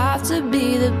to have to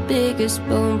be the biggest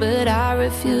spoon, but I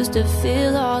refuse to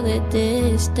feel all the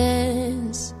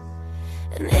distance.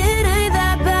 And it ain't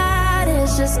that bad,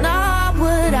 it's just not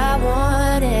what I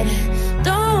wanted.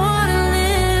 Don't wanna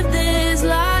live this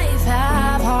life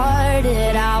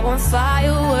half-hearted. I want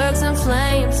fireworks and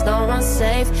flames, don't want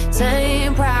safe,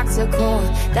 tame, practical.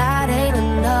 That ain't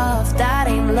enough, that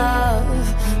ain't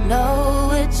love. No,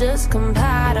 we're just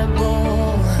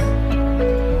compatible.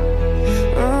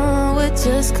 We're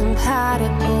just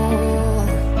compatible.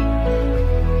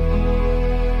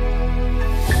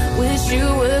 Wish you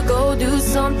would go do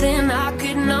something I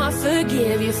could not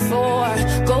forgive you for.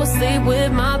 Go sleep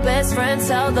with my best friend,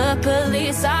 tell the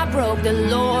police I broke the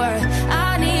law.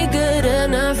 I need good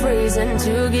enough reason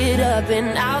to get up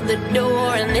and out the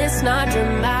door. And it's not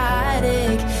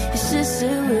dramatic, it's just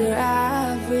that we're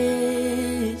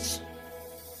average.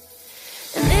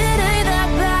 And it ain't that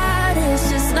bad, it's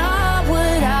just not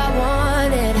what I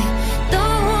wanted.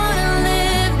 Don't wanna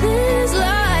live this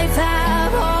life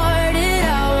half-hearted. I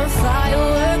want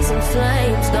fireworks and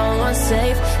flames, don't want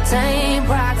safe, tame,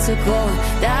 practical.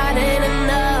 That ain't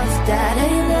enough, that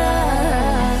ain't love.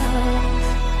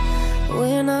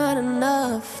 We're not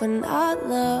enough, we're not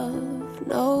love.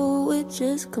 No, we're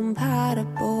just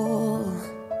compatible.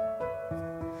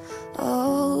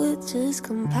 Oh, we're just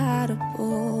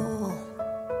compatible.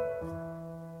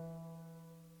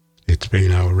 It's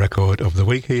been our record of the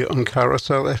week here on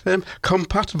Carousel FM,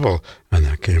 Compatible, and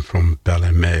that came from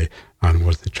Bella May and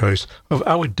was the choice of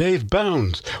our Dave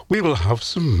Bounds. We will have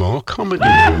some more comedy.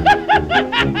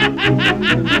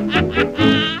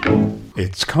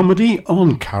 It's comedy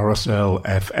on Carousel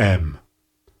FM.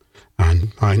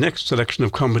 And my next selection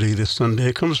of comedy this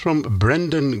Sunday comes from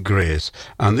Brendan Grace,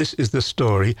 and this is the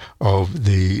story of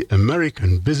the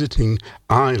American visiting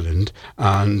Ireland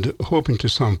and hoping to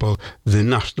sample the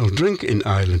national drink in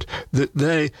Ireland. That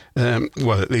they,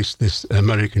 well, at least this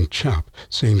American chap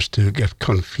seems to get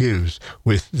confused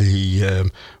with the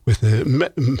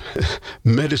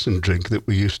medicine drink that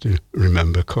we used to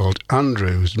remember called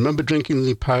Andrews. Remember drinking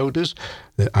the powders?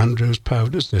 The Andrews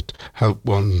powders that help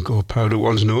one go powder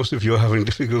one's nose if you're having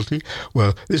difficulty.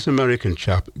 Well, this American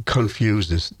chap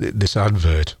confuses this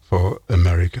advert for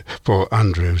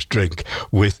Andrews drink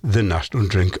with the national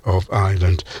drink of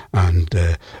Ireland and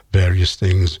various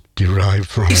things derived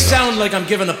from I that. sound like I'm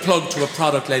giving a plug to a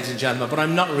product, ladies and gentlemen, but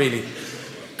I'm not really.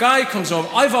 Guy comes over.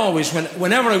 I've always,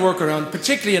 whenever I work around,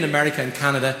 particularly in America and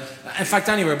Canada, in fact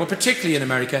anywhere, but particularly in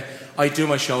America, I do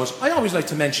my shows. I always like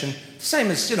to mention,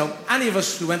 same as, any of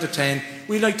us who entertain,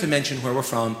 we like to mention where we're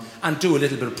from and do a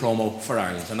little bit of promo for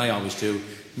Ireland. And I always do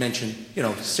mention,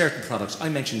 certain products. I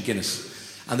mention Guinness.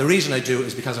 And the reason I do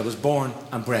is because I was born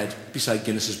and bred beside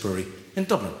Guinness's brewery in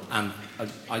Dublin. And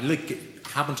I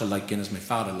happen to like Guinness. My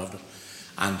father loved it.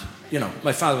 And,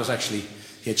 my father was actually,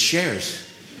 he had shares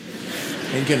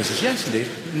in Guinness's. Yes, indeed.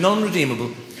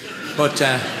 Non-redeemable. But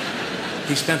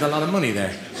he spent a lot of money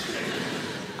there.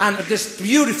 And this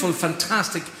beautiful,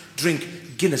 fantastic drink,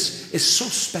 Guinness, is so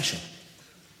special.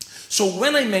 So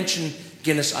when I mention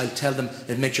Guinness, I'll tell them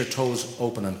it makes your toes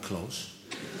open and close.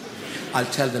 I'll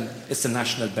tell them it's the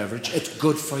national beverage. It's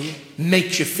good for you.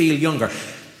 Makes you feel younger.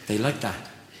 They like that.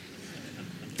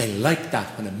 They like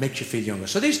that when it makes you feel younger.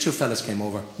 So these two fellas came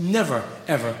over, never,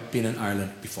 ever been in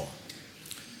Ireland before.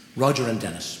 Roger and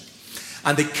Dennis.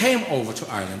 And they came over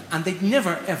to Ireland and they'd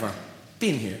never, ever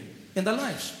been here in their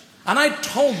lives. And I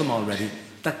told them already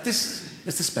that this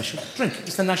is the special drink.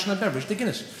 It's the national beverage, the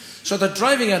Guinness. So they're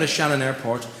driving out of Shannon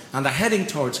Airport and they're heading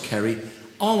towards Kerry,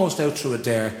 almost out through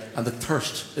Adair, and the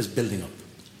thirst is building up.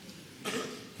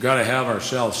 Gotta have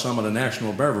ourselves some of the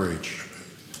national beverage.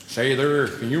 Say there,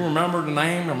 can you remember the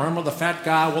name? Remember the fat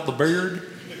guy with the beard?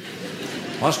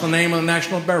 What's the name of the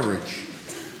national beverage?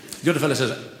 The other fella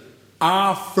says,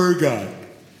 I forgot.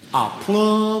 I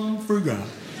plumb forgot.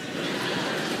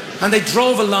 And they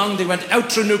drove along, they went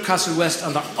out through Newcastle West,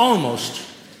 and they're almost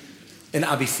in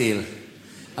Abbeyfield.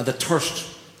 And the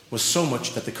thirst was so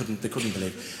much that they couldn't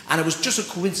believe. And it was just a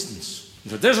coincidence. He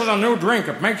said, this is a new drink,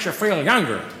 it makes you feel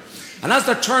younger. And as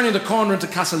they're turning the corner into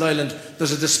Castle Island,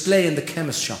 there's a display in the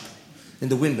chemist shop in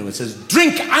the window. It says,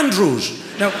 Drink Andrews.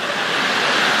 Now,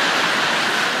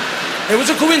 it was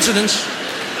a coincidence.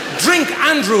 Drink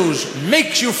Andrews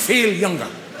makes you feel younger.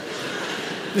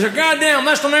 He said, goddamn,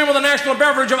 that's the name of the national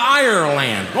beverage of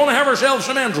Ireland. Gonna have ourselves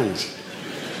some Andrews.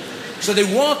 So they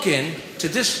walk in to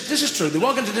this is true, they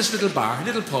walk into this little bar,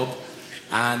 little pub,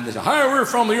 and they say, hi, we're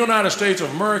from the United States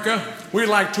of America. We'd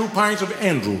like 2 pints of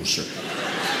Andrews, sir.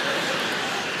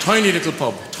 Tiny little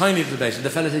pub, tiny little place. And the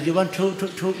fella said, you want two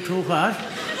what?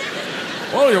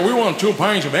 Oh, yeah, we want 2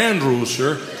 pints of Andrews,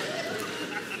 sir.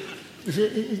 Is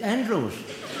it Andrews?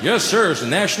 Yes, sir, it's a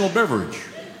national beverage.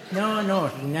 No,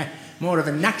 it's more of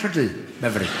a natural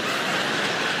beverage.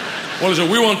 Well, he said,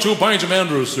 we want 2 pints of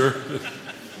Andrews, sir.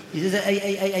 Is it,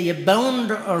 are you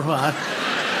bound or what?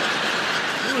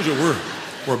 What is it?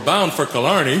 We're bound for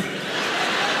Killarney.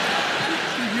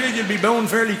 Yeah, you'll be bound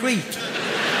fairly quick.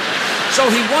 So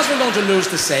he wasn't going to lose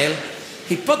the sale.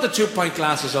 He put the 2-pint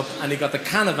glasses up and he got the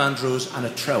can of Andrews and a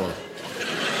trowel.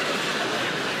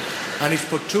 And he's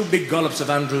put 2 big gollops of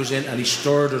Andrews in and he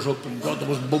stirred it up and God, there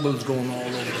was bubbles going all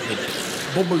over the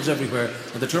place. Bubbles everywhere.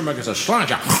 And the tour market says,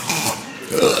 Slanja.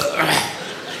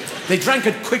 They drank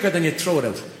it quicker than you'd throw it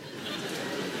out.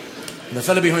 And the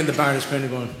fella behind the bar is kind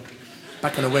of going,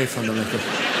 backing away from them.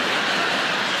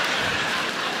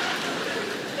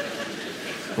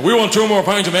 We want 2 more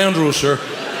pints of Andrews, sir.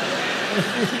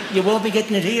 You won't be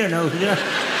getting it here now.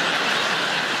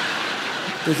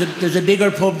 There's a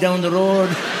bigger pub down the road.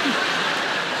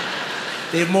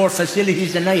 They have more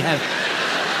facilities than I have.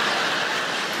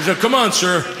 He said, come on,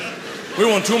 sir. We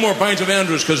want 2 more pints of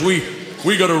Andrews because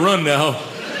we got to run now.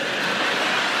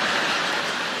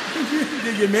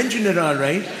 Did you mention it all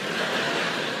right?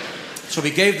 So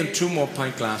we gave them 2 more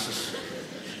pint glasses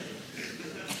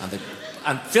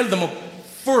and filled them up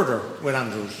further with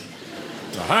Andrews.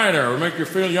 So, hi there, will make you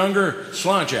feel younger?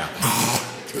 Slanja.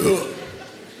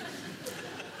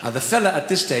 And the fella at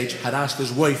this stage had asked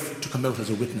his wife to come out as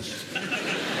a witness.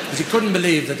 Because he couldn't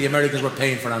believe that the Americans were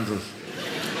paying for Andrews.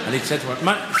 And he said to her,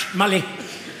 Molly,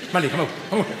 come out.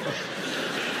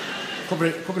 Couple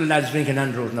of lads drinking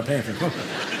Andrews and they're paying for it.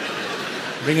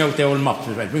 Bring out the old mop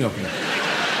as well, bring out here.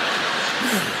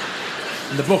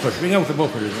 And the bucket, bring out the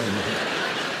bucket as well.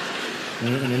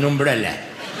 And an umbrella.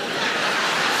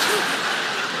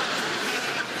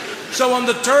 So on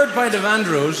the 3rd pint of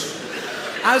Andrews,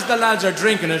 as the lads are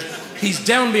drinking it, he's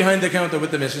down behind the counter with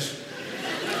the missus.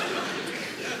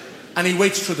 And he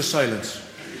waits through the silence.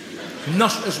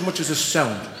 Not as much as a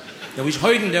sound. Now he's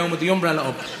hiding down with the umbrella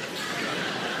up.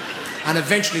 And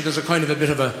eventually there's a kind of a bit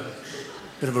of a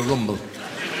rumble.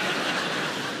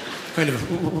 Kind of a...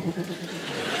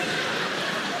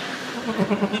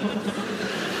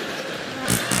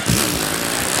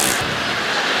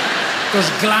 There's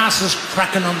glasses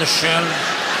cracking on the shelves.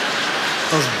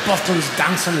 There's bottles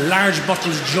dancing, large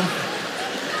bottles jump.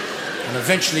 And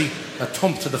eventually a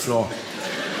thump to the floor.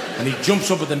 And he jumps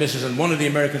up with the missus and one of the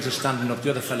Americans is standing up, the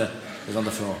other fella is on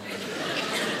the floor.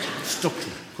 Stuck to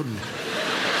it, couldn't he?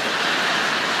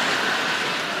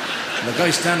 And the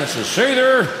guy standing says, say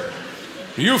there,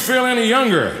 do you feel any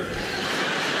younger?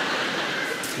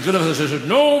 The other fella says,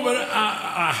 no, but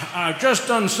I've just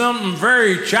done something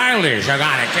very childish, I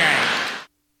gotta tell you.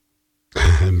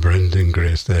 Brendan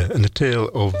Grace there, and a tale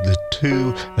of the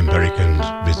 2 Americans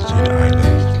visiting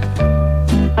Ireland.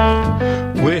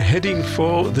 We're heading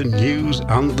for the news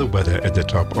and the weather at the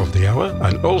top of the hour,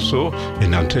 and also,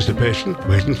 in anticipation,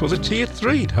 waiting for the Tier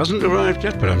 3. It hasn't arrived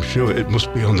yet, but I'm sure it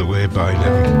must be on the way by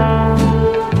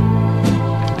now.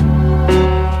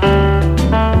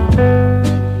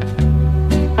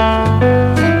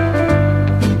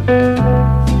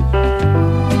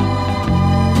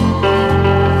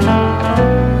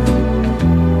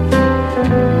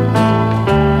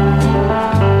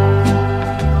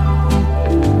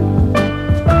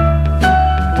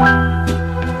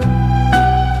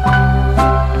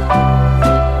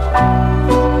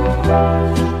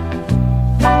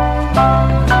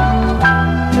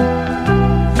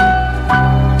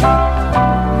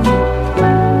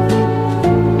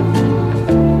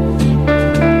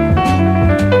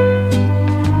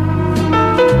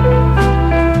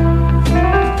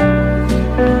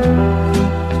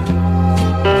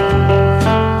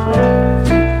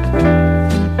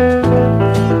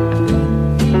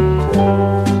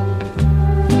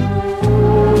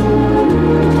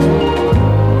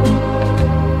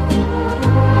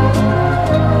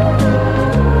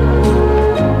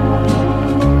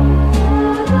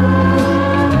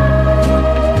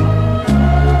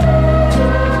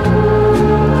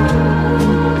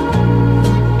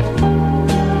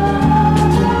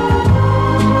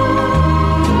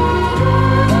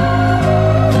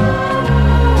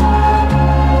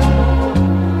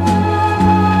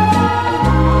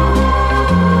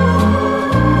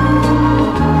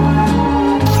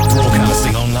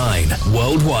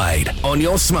 Wade on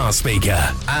your smart speaker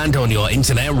and on your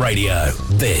internet radio.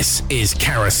 This is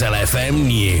Carousel FM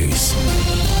News.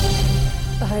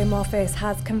 The Home Office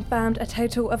has confirmed a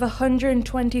total of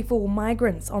 124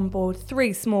 migrants on board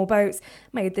 3 small boats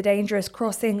made the dangerous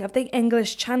crossing of the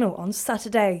English Channel on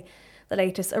Saturday. The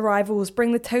latest arrivals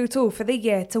bring the total for the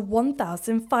year to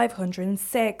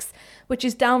 1,506, which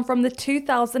is down from the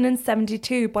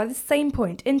 2,072 by the same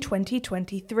point in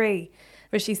 2023.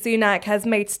 Rishi Sunak has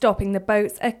made stopping the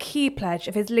boats a key pledge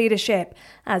of his leadership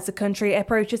as the country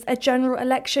approaches a general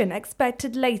election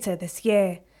expected later this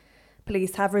year.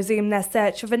 Police have resumed their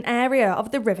search of an area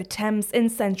of the River Thames in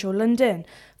central London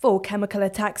for chemical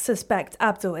attack suspect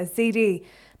Abdul Azidi.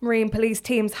 Marine police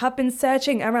teams have been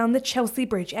searching around the Chelsea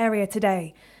Bridge area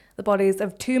today. The bodies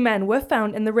of 2 men were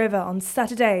found in the river on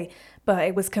Saturday, but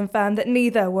it was confirmed that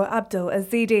neither were Abdul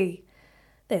Azidi.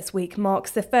 This week marks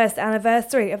the first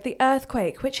anniversary of the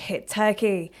earthquake which hit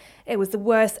Turkey. It was the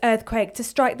worst earthquake to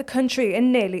strike the country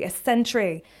in nearly a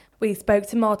century. We spoke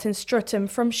to Martin Strutton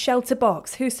from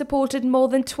Shelterbox, who supported more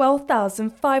than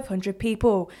 12,500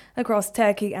 people across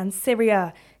Turkey and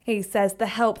Syria. He says the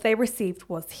help they received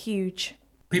was huge.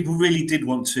 People really did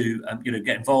want to,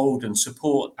 get involved and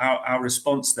support our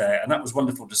response there, and that was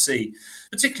wonderful to see.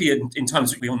 Particularly in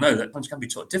times that we all know that times can be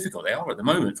sort of difficult. They are at the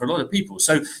moment for a lot of people.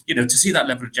 So, to see that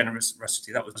level of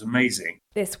generosity, that was amazing.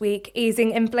 This week,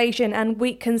 easing inflation and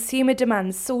weak consumer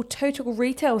demand saw total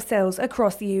retail sales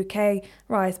across the UK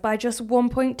rise by just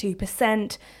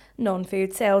 1.2%.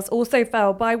 Non-food sales also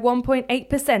fell by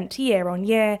 1.8% year on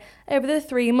year over the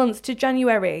 3 months to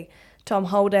January. Tom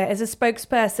Holder is a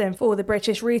spokesperson for the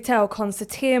British Retail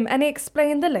Consortium and he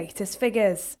explained the latest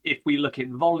figures. If we look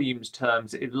in volumes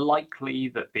terms, it's likely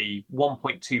that the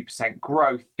 1.2%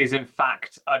 growth is in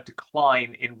fact a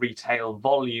decline in retail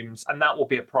volumes, and that will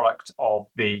be a product of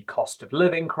the cost of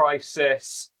living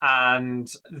crisis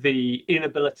and the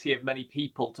inability of many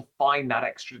people to find that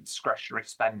extra discretionary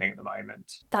spending at the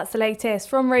moment. That's the latest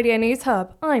from Radio News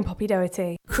Hub. I'm Poppy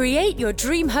Doherty. Create your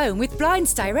dream home with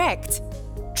Blinds Direct.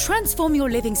 Transform your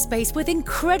living space with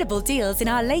incredible deals in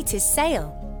our latest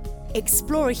sale.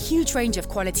 Explore a huge range of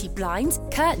quality blinds,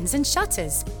 curtains and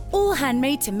shutters, all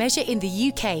handmade to measure in the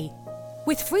UK,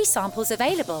 with free samples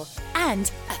available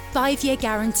and a 5-year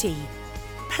guarantee.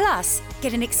 Plus,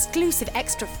 get an exclusive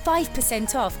extra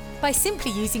 5% off by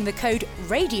simply using the code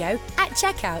RADIO at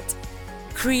checkout.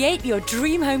 Create your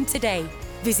dream home today.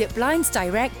 Visit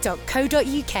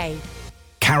blindsdirect.co.uk.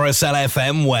 Carousel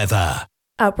FM weather.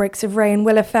 Outbreaks of rain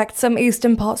will affect some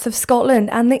eastern parts of Scotland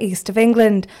and the east of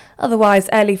England. Otherwise,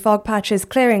 early fog patches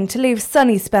clearing to leave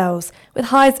sunny spells, with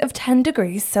highs of 10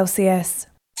 degrees Celsius.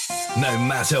 No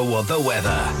matter what the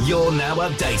weather, you're now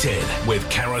updated with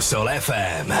Carousel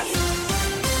FM.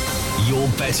 Your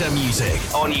better music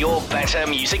on your better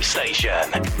music station.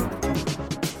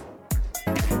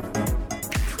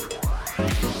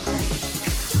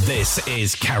 This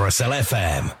is Carousel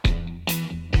FM.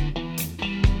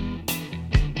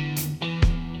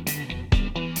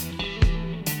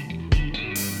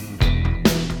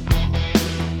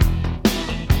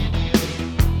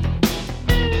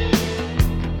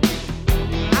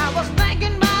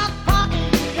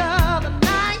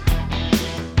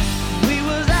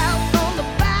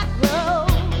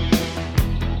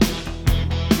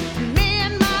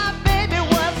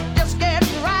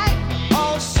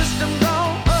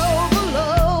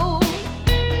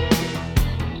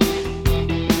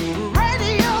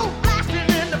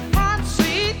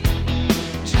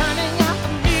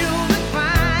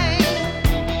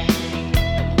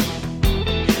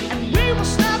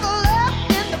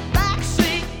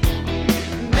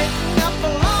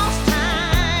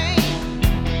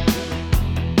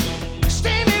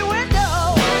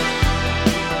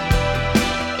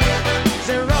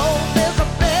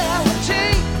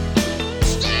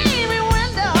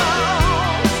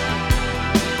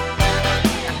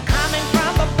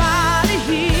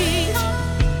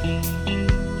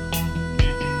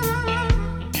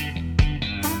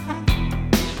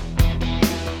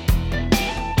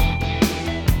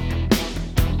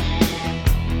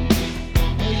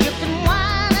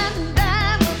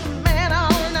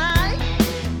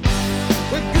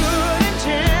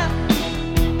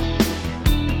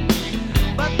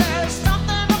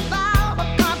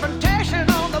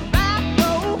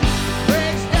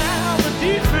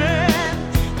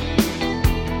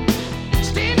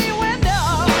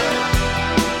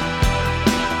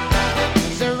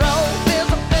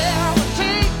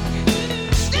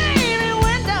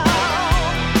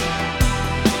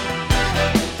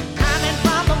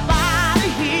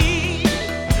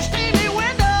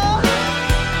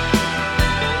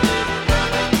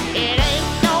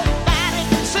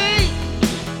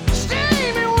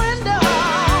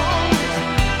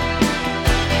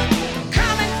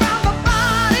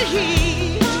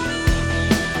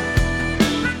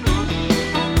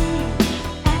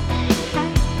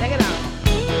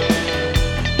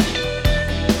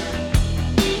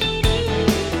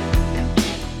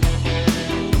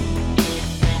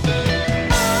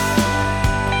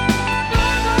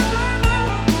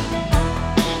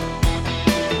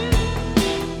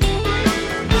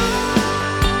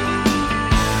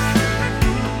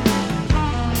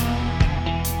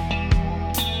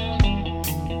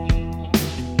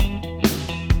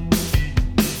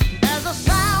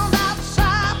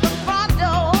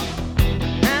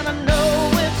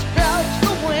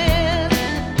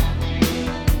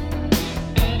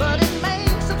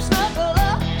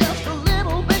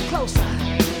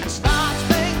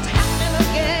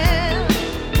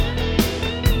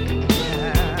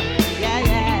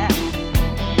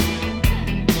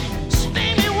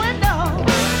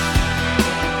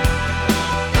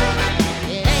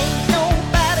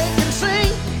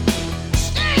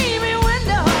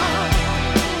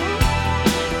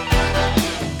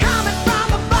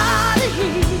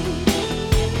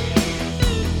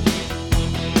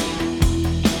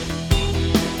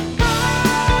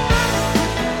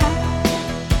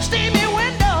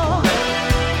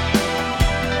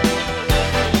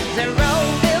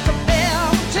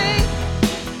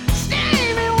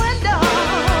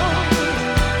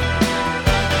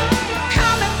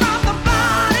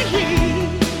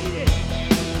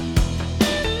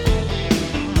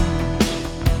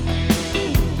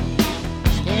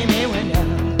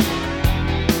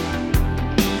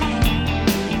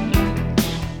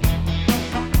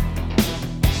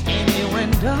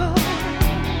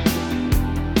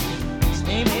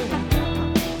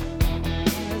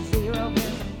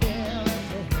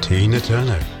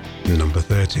 Turner, number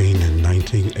 13 in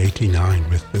 1989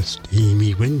 with the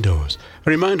Steamy Windows. A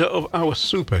reminder of our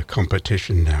super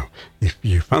competition now. If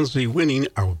you fancy winning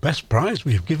our best prize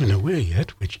we've given away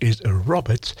yet, which is a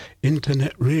Roberts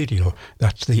Internet Radio.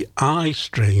 That's the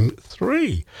iStream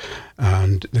 3.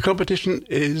 And the competition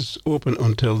is open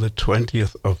until the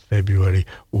 20th of February,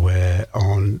 where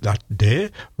on that day,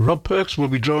 Rob Perks will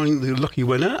be drawing the lucky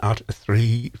winner at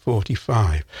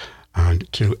 3:45.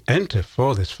 And to enter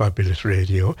for this fabulous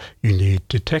radio, you need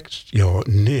to text your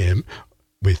name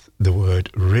with the word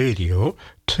radio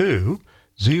to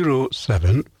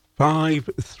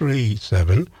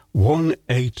 07537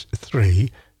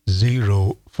 183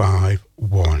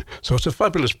 051. So it's a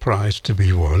fabulous prize to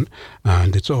be won,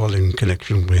 and it's all in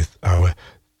connection with our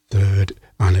 3rd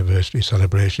anniversary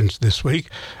celebrations this week,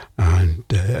 and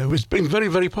it's been very,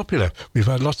 very popular. We've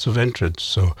had lots of entrants,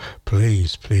 so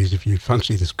please, if you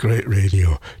fancy this great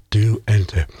radio, do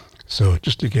enter. So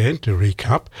just again to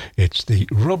recap, it's the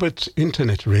Roberts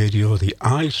Internet Radio, the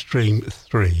iStream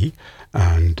 3,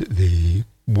 and the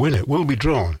winner will be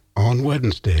drawn on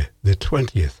Wednesday the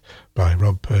 20th by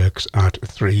Rob Perks at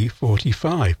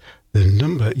 3:45. The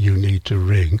number you need to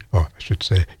ring, or I should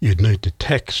say you need to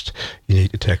text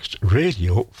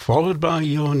radio followed by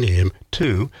your name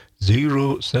to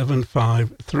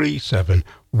 07537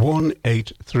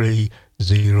 183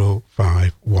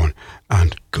 051,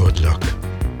 and good luck.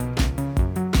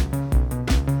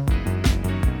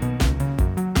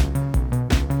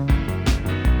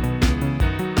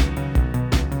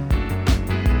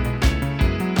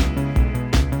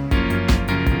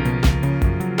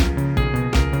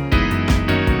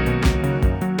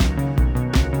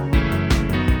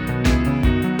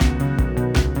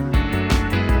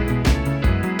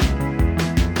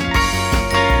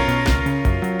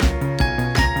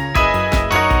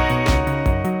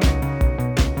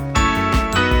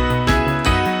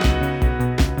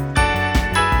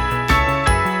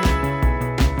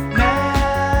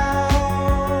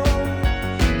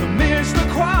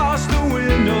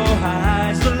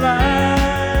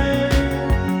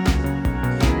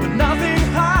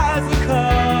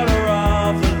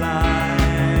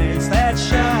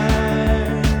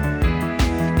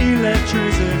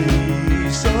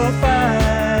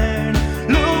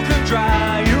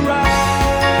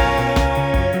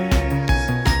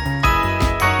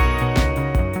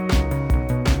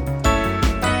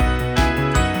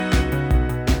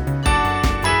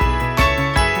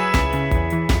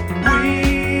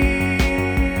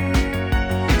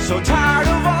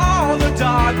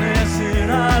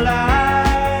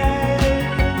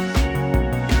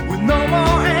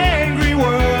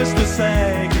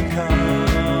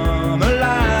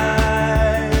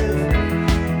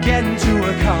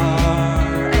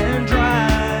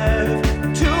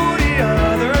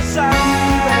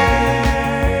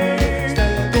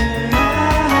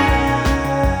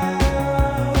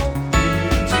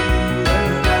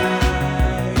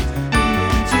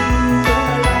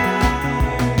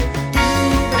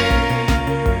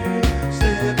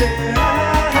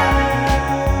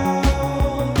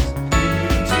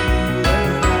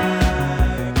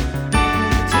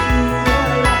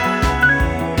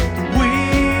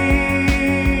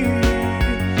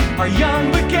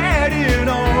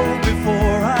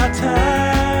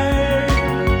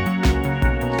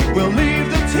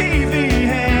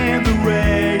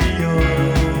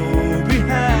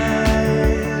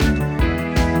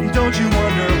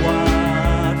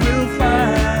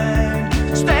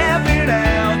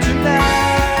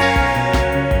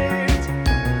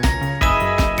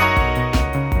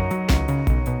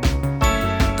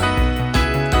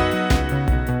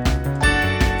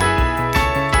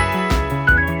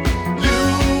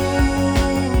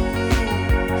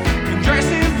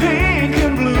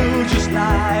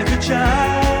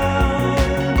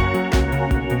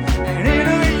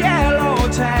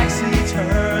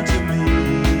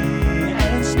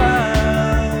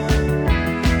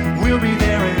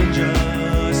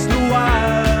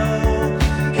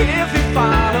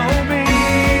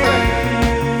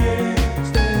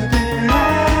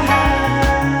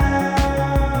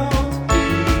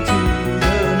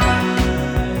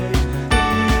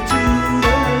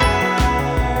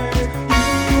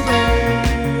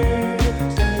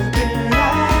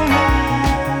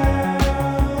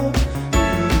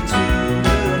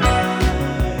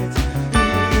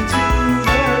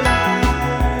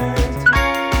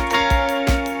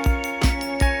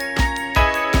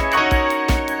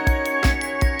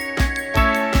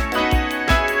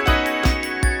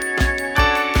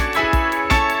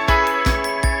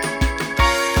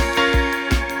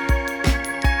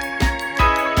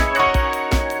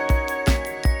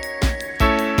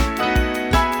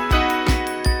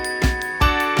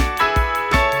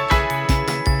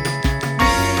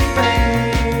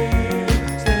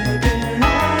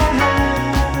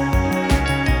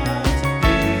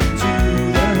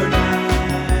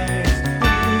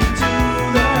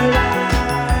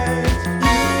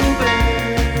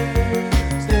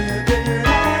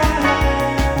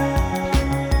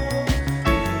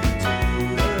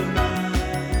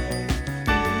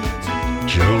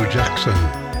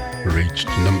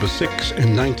 Biscuits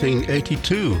in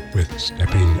 1982 with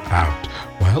Stepping Out.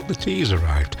 Well, the tea's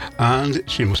arrived and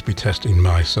she must be testing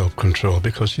my self-control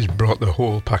because she's brought the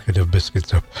whole packet of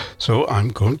biscuits up. So I'm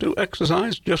going to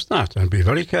exercise just that and be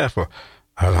very careful.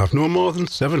 I'll have no more than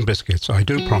 7 biscuits, I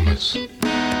do promise.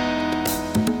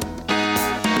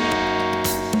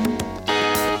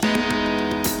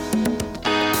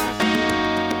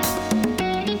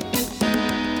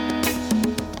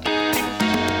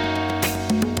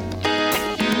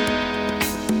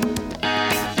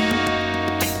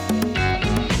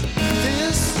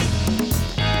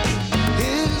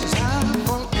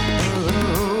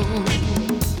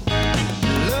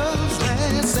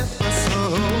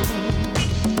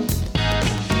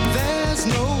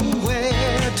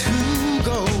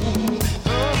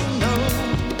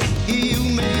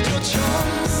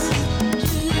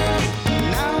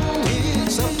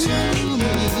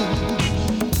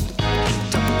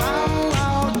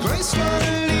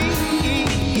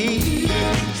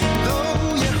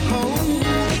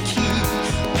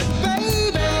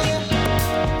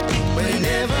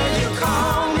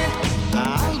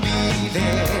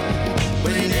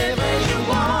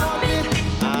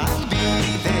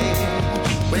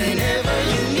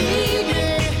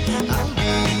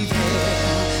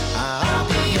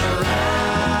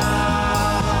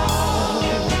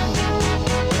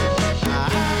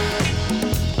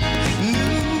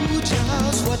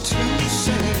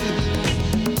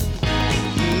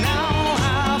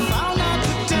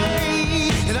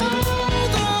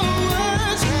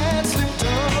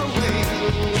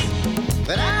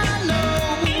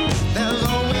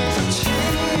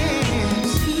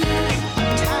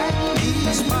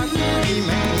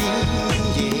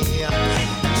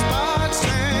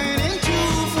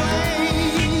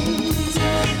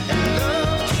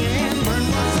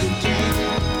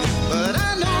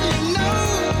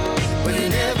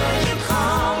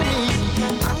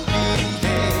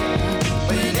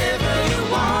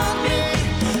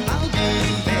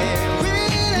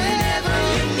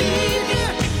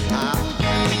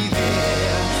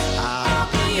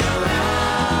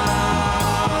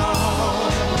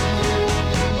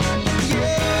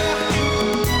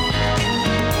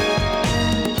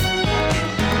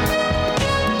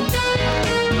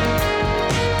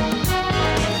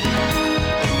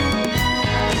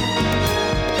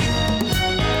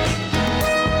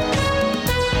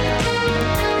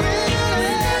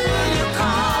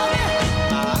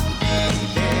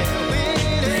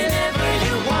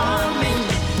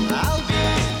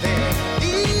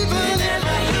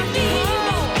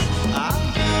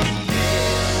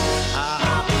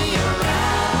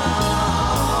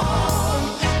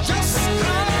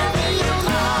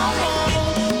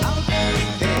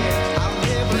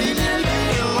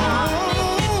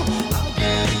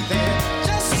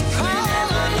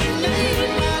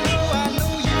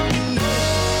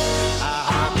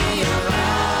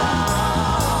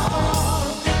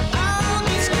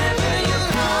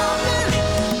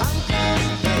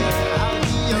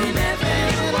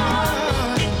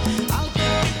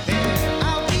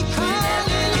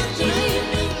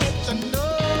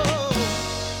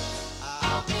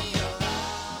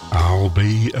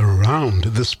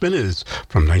 The Spinners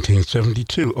from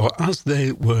 1972, or as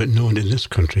they were known in this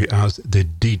country as the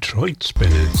Detroit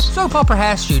Spinners. Soap Opera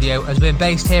Hair Studio has been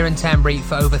based here in Tenbury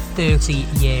for over 30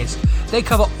 years. They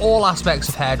cover all aspects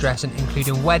of hairdressing,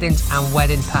 including weddings and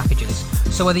wedding packages.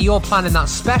 So whether you're planning that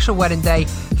special wedding day,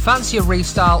 fancy a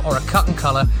restyle or a cut and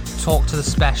colour, talk to the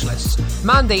specialists.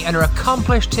 Mandy and her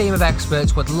accomplished team of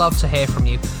experts would love to hear from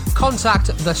you. Contact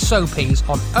the Soapies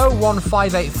on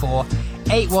 01584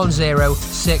 810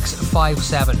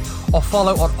 657 or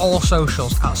follow on all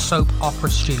socials at Soap Opera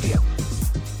Studio.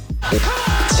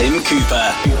 Tim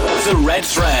Cooper, The Red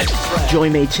Thread.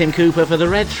 Join me, Tim Cooper, for The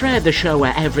Red Thread, the show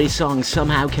where every song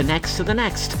somehow connects to the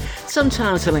next.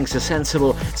 Sometimes the links are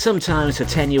sensible, sometimes they're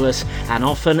tenuous, and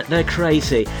often they're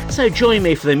crazy. So join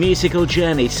me for the musical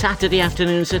journey Saturday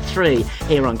afternoons at 3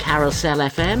 here on Carousel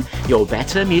FM, your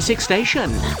better music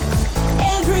station.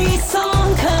 Every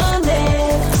song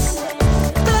connects.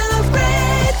 The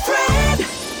Red Thread.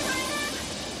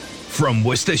 From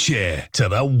Worcestershire to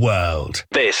the world,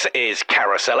 this is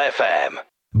Carousel FM.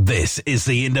 This is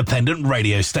the independent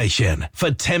radio station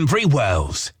for Tenbury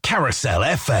Wells, Carousel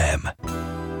FM.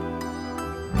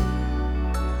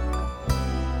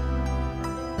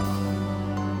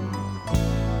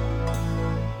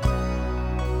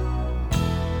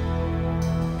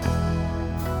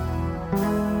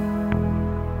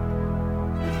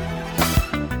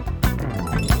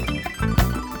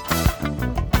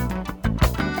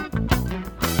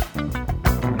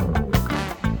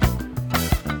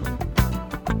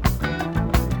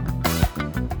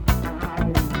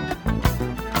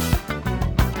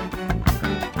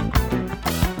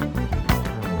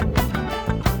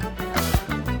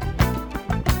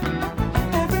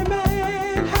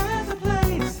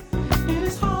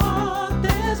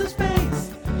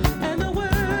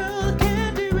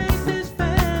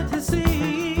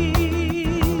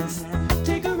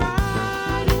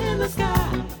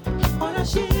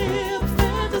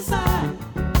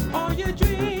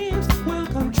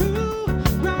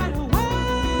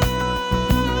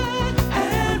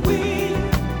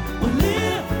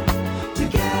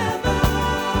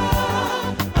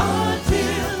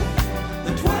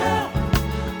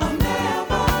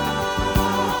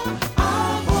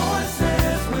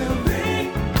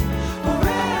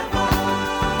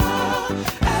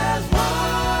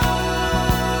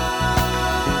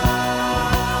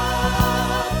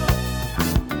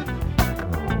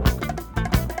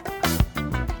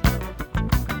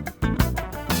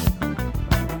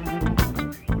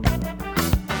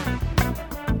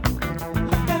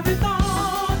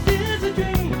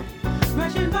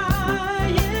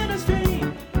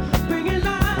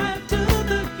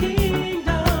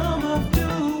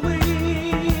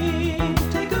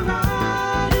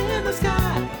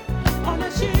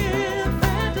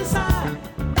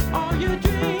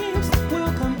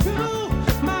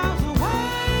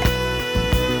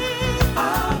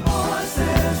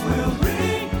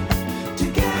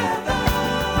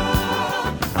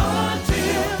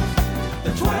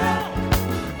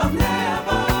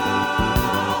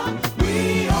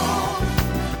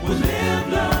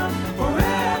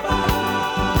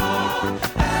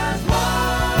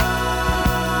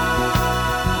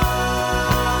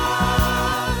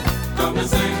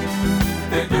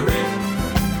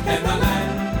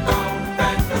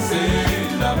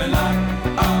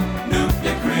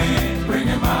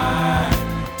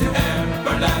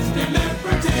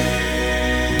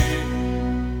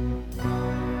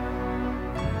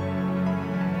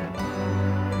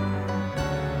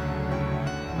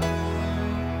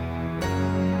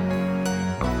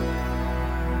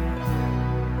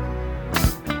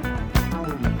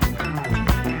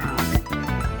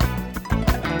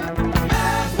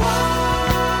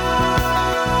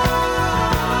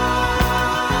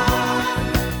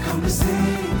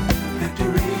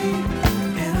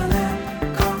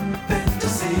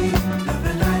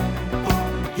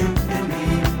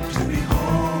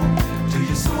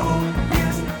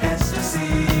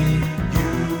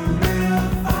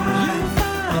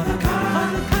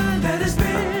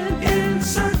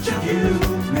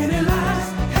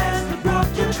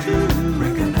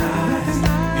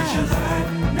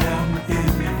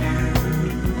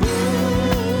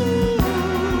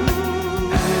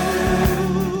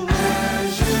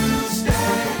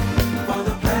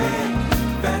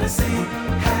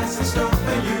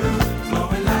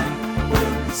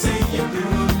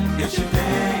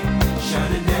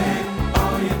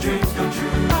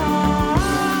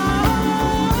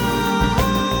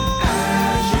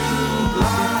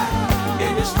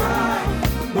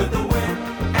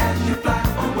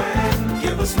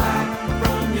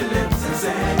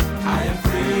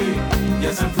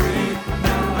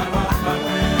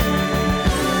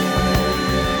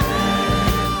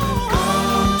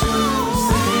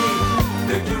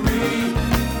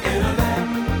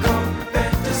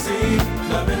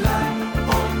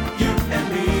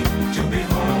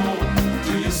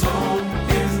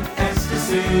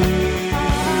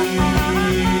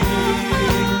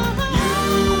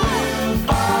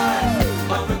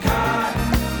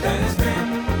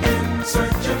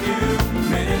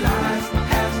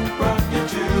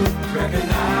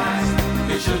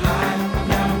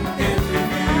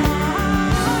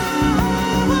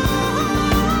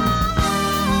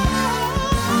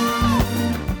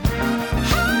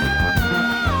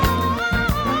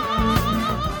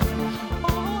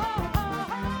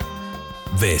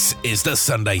 This is The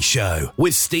Sunday Show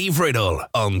with Steve Riddle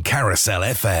on Carousel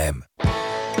FM.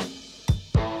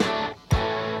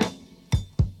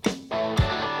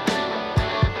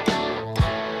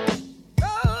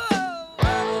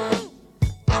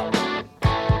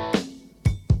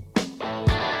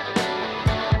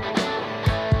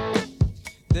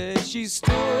 There she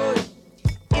stood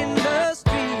in the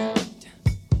street,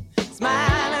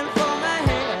 smiling from her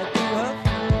head to her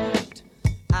feet.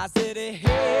 I said,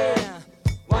 hey,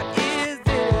 what is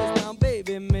this? Now,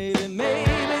 baby,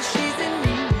 maybe she's in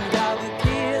need of a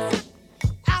kiss.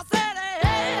 I said,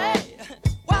 hey,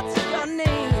 what's your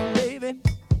name, baby?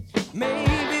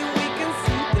 Maybe we can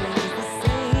see things the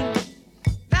same.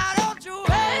 Now, don't you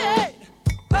wait,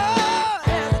 oh,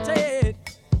 hesitate.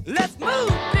 Let's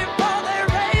move before they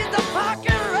raise the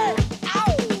fucking rate.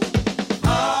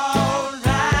 All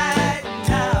right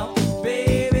now,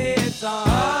 baby, it's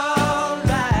all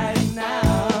right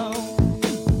now.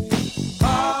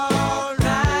 All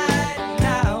right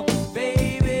now,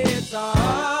 baby, it's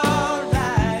all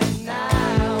right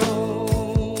now.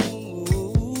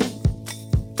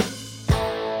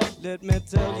 Let me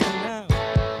tell you now.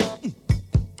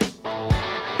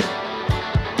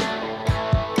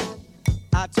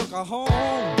 I took her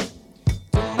home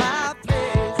to my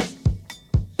place,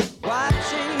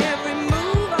 watching every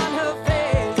move on her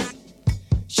face.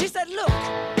 She said, look,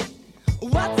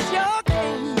 what's your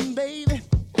game, baby?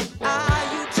 Are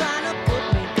you trying to put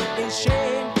me in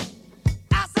shame?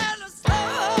 I said, look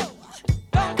slow,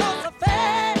 don't go so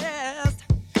fast.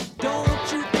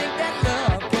 Don't you think that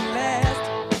love can last?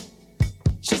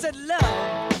 She said,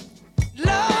 love,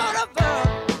 Lord above.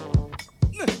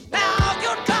 Now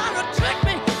you're trying to trick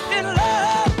me in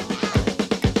love.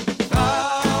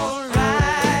 All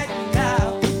right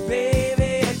now,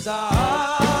 baby, it's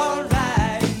all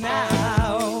right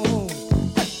now.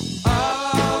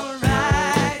 All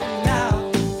right now,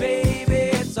 baby,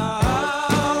 it's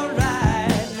all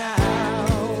right now.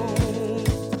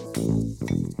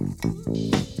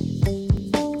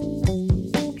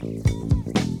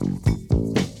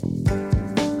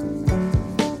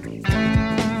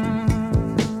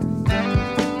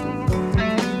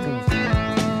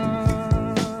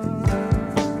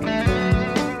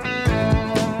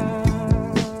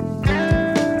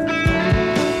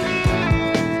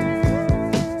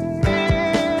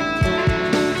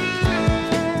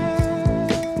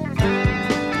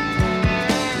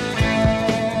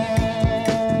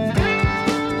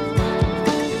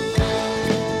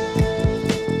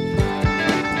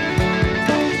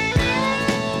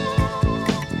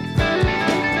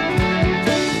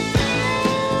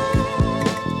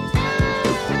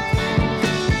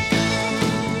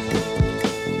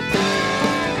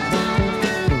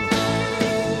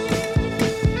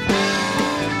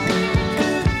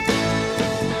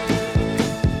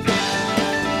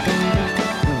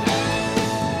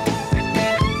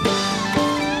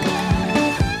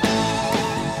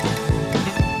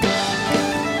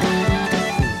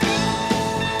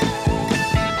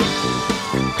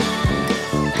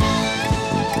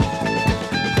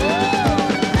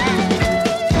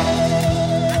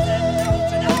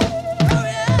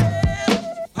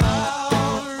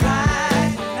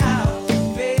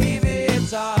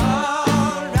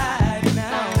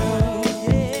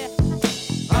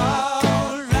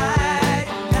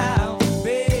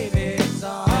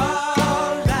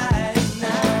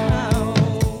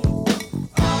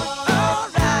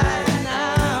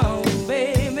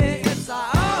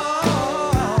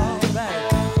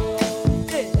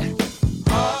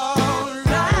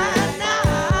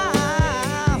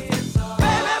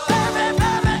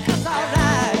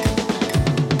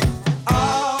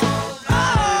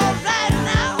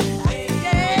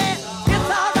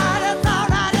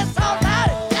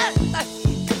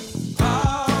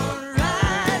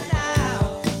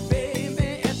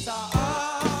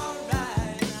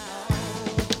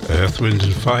 Earth, Wind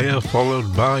and Fire,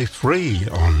 followed by Free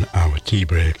on our tea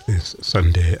break this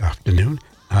Sunday afternoon.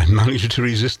 I managed to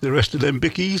resist the rest of them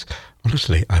bickies.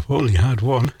 Honestly, I've only had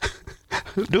one.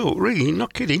 No, really,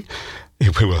 not kidding. We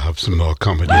will have some more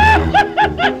comedy now.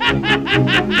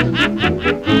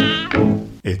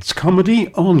 It's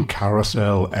comedy on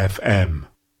Carousel FM.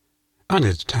 And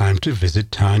it's time to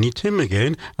visit Tiny Tim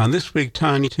again. And this week,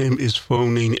 Tiny Tim is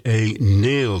phoning a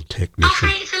nail technician.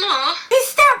 Hello?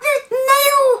 Is that the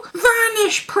nail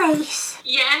varnish place?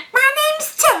 Yeah. My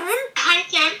name's Tim. Hi,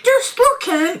 Tim. Just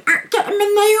looking at getting my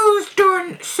nails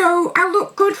done so I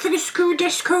look good for the school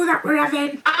disco that we're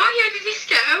having. Oh, yeah, the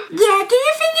disco? Yeah, do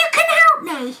you think you can help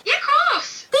me? Yeah, of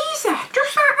course. Easy,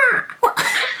 just like that.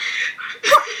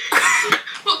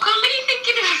 What colour are you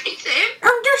thinking of having, Tim?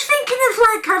 I'm just thinking of,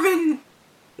 like, having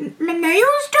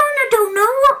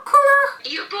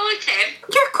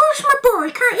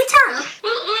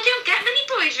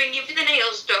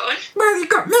nails done. Well, you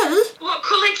got me. What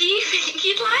colour do you think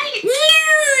you'd like?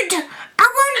 Nude! I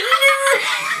want nude!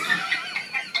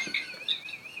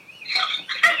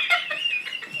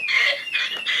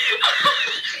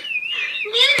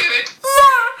 Nude?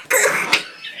 Yeah!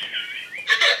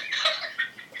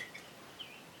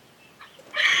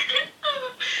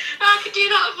 I could do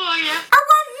that for you. I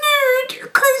want nude,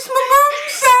 because my mum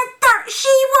said that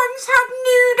she once had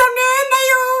nude on her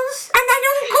nails, and then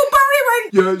Uncle Barry went,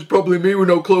 Yeah, it's probably me with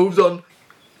no clothes on.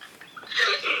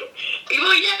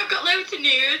 Well, yeah, I've got loads of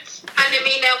nudes. And a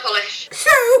me nail polish.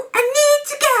 so I need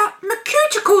to get my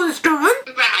cuticles done,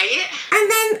 Right. and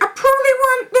then I probably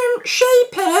want them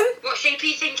shaping. What shape are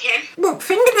you thinking? Well,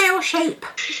 fingernail shape.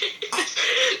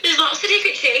 There's lots of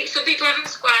different shapes. Some people have them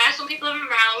square, some people have them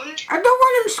round. I don't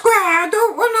want them square, I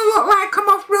don't want to look like I'm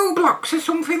off Roblox or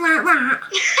something like that.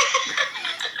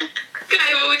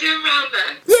 Okay, well, we're doing round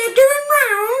then. Yeah, doing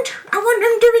round. I want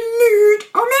them doing nude,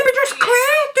 or maybe just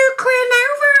clear. Do clear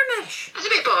nail varnish. That's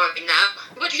a bit boring now.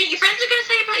 What do you think your friends are going to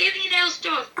say about you having your nails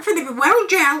done? I think they were well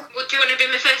gel. Well, do you want to be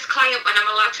my first client when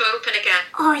I'm allowed to open again?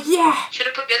 Oh yeah.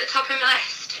 Should I put you at the top of my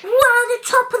list? Well, the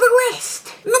top of the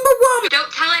list. Number one.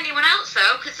 Don't tell anyone else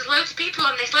though, because there's loads of people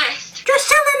on this list. Just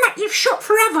tell them that you've shut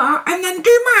forever, and then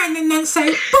do mine, and then say,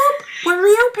 Bob, we're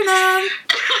reopening.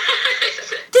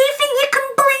 Do you think you can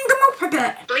bling them up a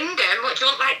bit? Bling them? What, do you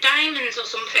want like diamonds or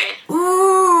something?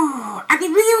 Ooh, are they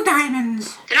real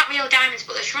diamonds? They're not real diamonds,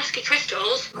 but they're Swarovski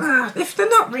crystals. If they're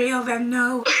not real, then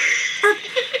no.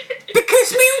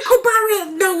 Because my Uncle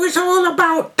Barry knows all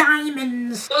about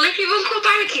diamonds. Well, if your Uncle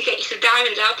Barry can get you some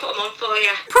diamonds, I'll put them on for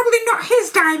you. Probably not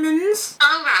his diamonds.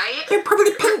 Oh, right. He'll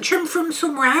probably pinch them from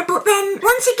somewhere, but then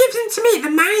once he gives them to me,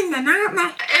 they're mine then, aren't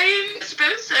they? I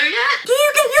suppose so, yeah. Do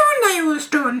you get your nails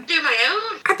done? Do my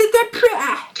own. Are they dead pretty?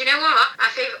 Do you know what? My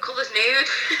favourite colour's nude.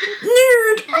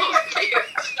 Nude?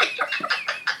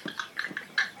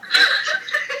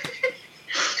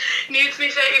 Nude's my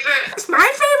favourite. It's my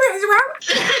favourite as well.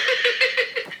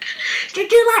 Do you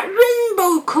do like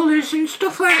rainbow colours and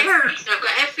stuff like that? I've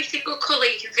got every single colour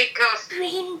you can think of.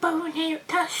 Rainbow nail,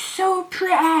 that's so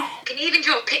pretty. You can even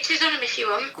draw pictures on them if you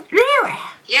want. Really?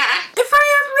 Yeah. If I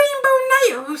have rainbow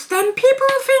nails, then people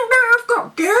will think that I've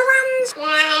got girl hands.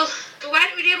 Well, why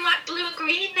don't we do them like blue and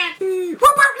green then?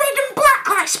 What about red and black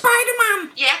like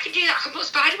Spider-Man? Yeah, I can do that. I can put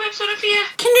spider webs on it for you.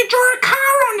 Can you draw a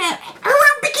car on it? A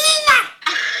Lamborghini?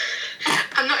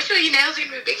 I'm not sure your nails are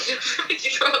going to be big enough for me to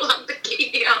draw a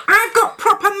Lamborghini on. I've got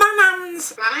proper man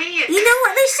hands. Right. You know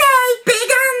what they say? Big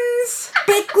hands,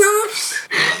 big gloves.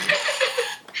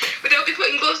 But don't be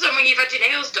putting gloves on when you've had your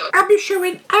nails done. I'll be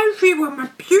showing everyone my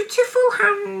beautiful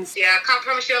hands. Yeah, I can't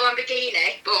promise you a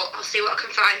Lamborghini, but I'll see what I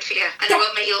can find for you. And I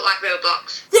won't make you look like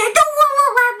Roblox. Yeah, don't want to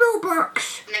look like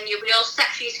Roblox. And then you'll be all set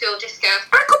for your school disco.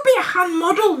 I could be a hand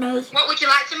model, me. What would you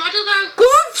like to model though?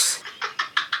 Gloves.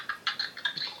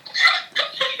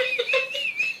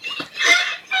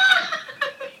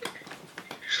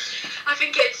 I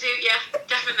think it'd suit you,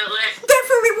 definitely.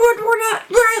 Definitely would, wouldn't it?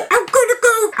 Right, I'm gonna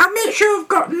go. I'll make sure I've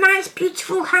got nice,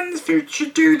 beautiful hands for you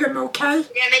to do them, okay?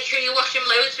 Yeah, make sure you wash them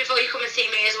loads before you come and see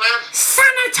me as well.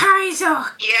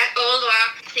 Sanitizer. Yeah, all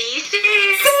that. See you soon. See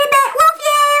you, mate. Love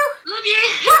you. Love you.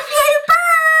 Love you.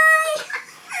 Bye.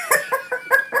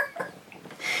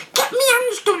 Get me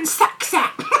hands done, sexy.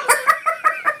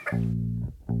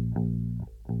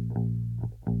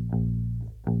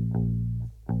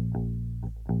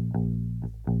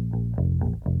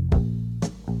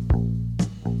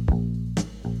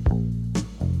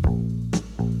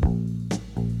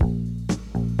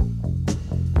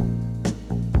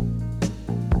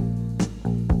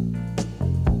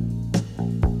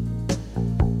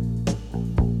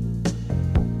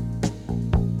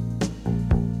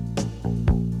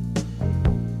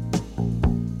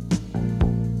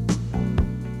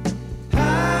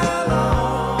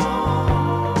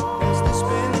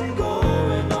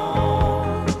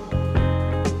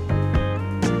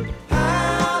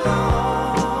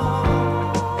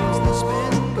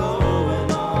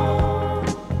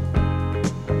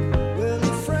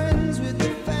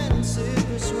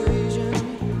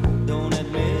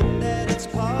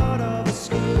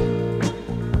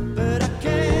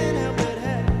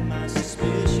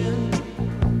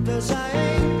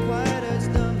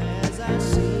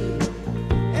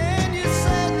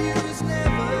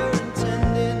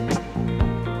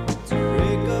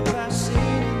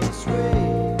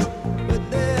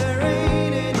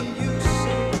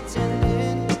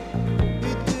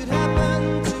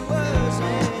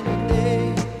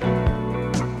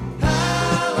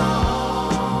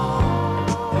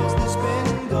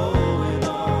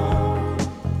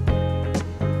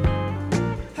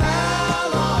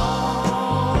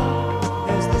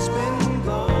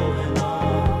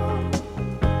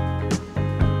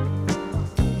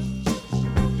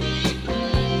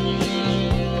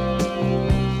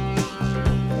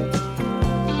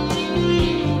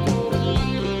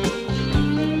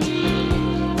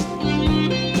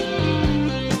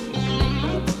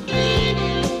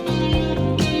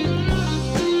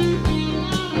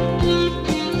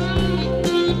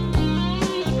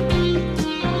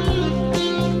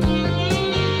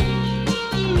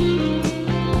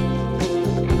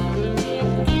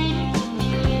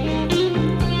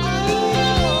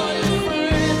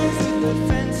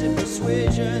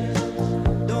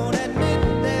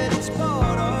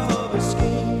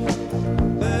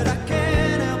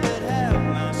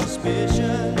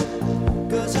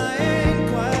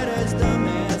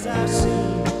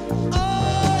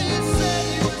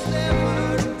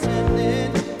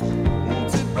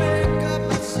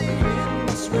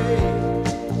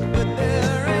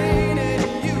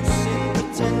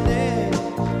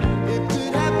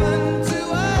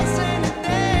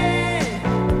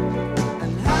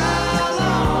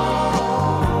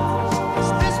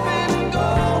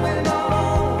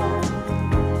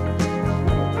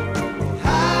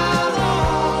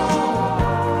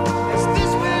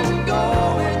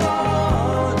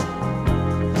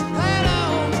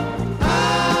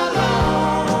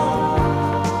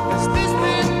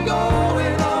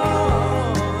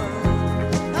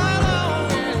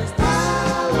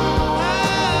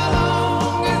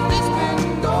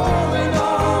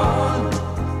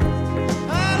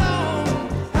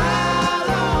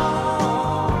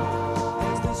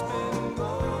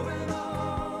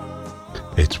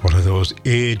 It's one of those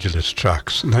ageless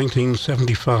tracks,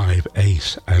 1975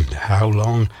 Ace, and how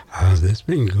long has this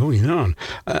been going on?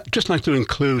 Just like to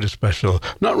include a special,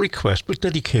 not request, but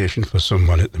dedication for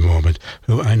someone at the moment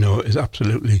who I know is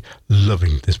absolutely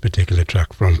loving this particular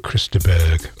track from Chris de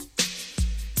Berg.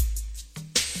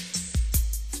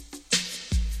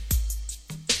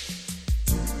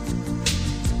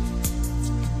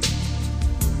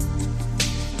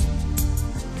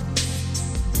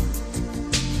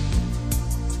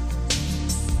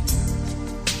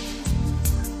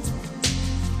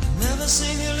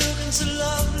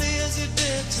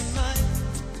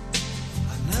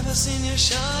 Seen you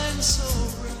shine so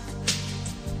bright.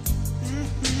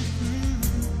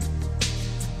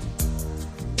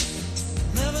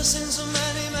 Never seen so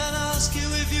many men ask you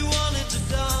if you wanted to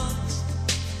dance.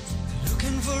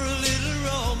 Looking for a little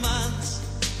romance,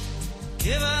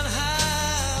 given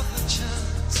half a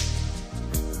chance.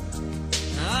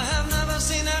 I have never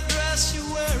seen that dress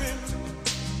you're wearing,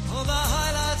 or the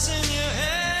highlights in your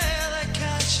hair that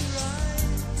catch your eye.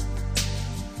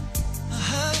 I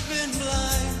have been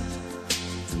blind.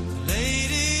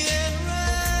 Lady in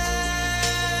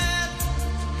red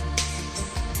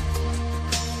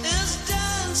is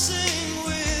dancing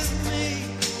with me,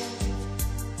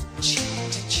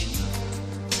 cheek to cheek.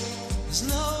 There's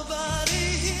nobody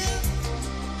here.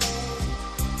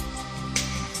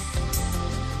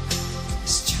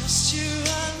 It's just you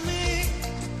and me.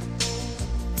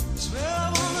 It's where I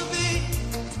wanna be,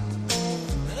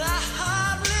 but I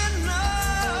hardly know.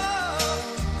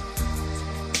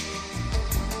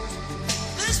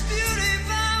 This beauty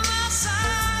by my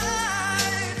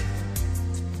side,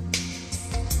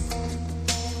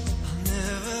 I'll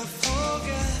never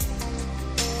forget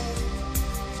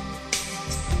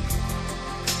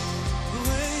the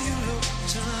way you look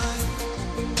tonight.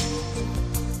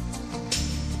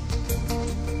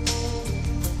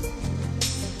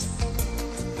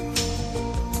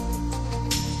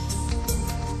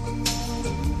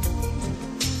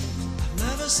 I've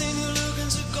never seen you looking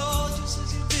so gorgeous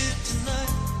as you did tonight.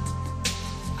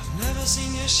 Never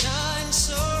seen you shine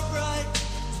so bright.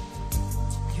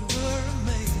 You were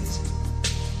amazing.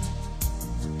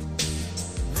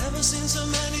 Never seen so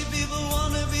many people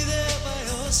wanna be there by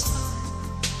your side.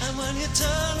 And when you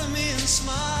turn to me and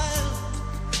smile,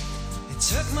 it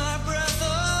took my breath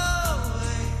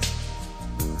away.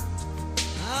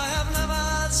 I have never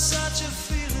had such a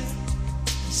feeling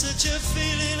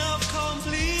of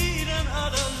complete and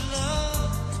utter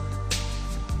love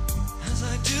as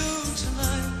I do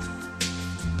tonight.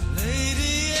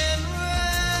 Lady in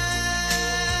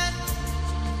red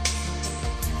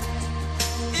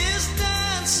is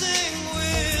dancing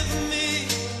with me,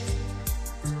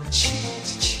 cheek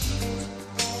to cheek.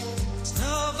 There's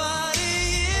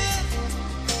nobody here.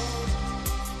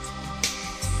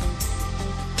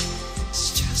 It's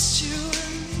just you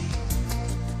and me.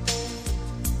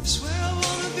 It's where I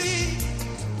wanna be,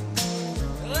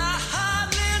 but I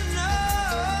hardly know.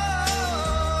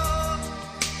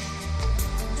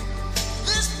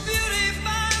 This beauty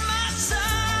by my side,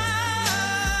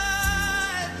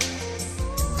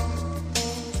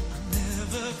 I'll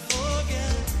never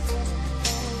forget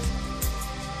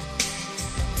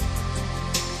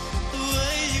the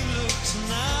way you look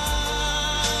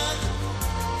tonight.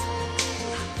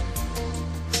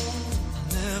 I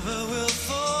never will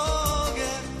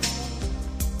forget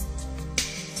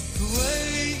the way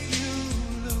you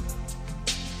look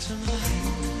tonight.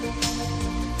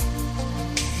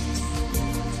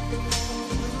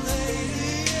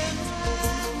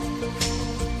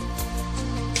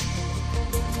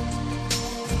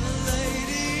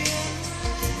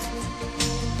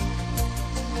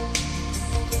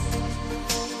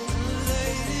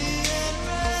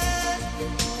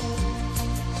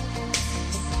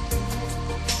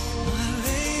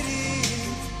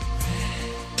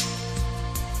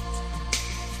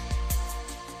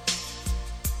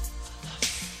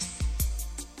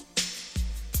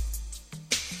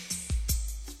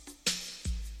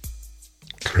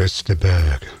 Chris de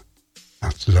Berg.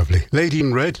 That's lovely. Lady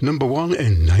in Red, number one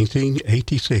in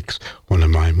 1986. One of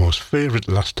my most favourite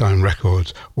last time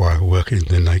records while working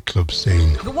the nightclub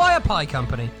scene. The Wire Pie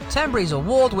Company, Tenbury's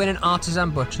award-winning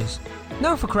artisan butchers.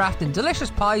 Known for crafting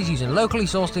delicious pies using locally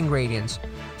sourced ingredients.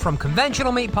 From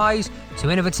conventional meat pies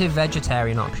to innovative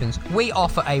vegetarian options, we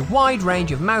offer a wide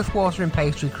range of mouth-watering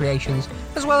pastry creations,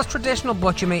 as well as traditional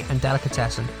butcher meat and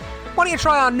delicatessen. Why don't you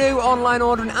try our new online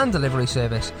ordering and delivery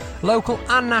service? Local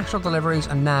and national deliveries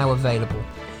are now available.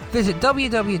 Visit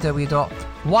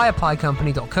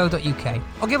www.wirepiecompany.co.uk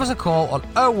or give us a call on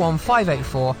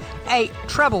 01584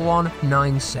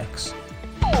 81196.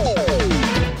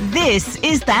 This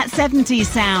is That 70s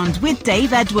Sound with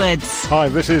Dave Edwards. Hi,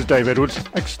 this is Dave Edwards,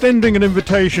 extending an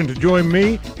invitation to join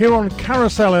me here on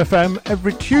Carousel FM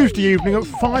every Tuesday evening at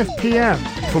 5 p.m.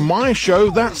 for my show,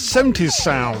 That 70s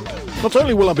Sound. Not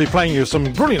only will I be playing you some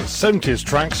brilliant 70s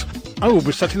tracks, I will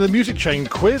be setting the music chain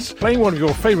quiz, playing one of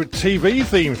your favourite TV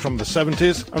themes from the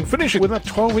 70s, and finishing with a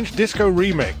 12-inch disco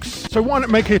remix. So why not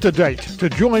make it a date to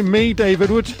join me, Dave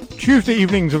Edwards, Tuesday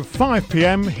evenings at 5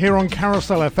 p.m. here on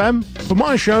Carousel FM for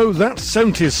my show, That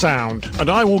 70s Sound. And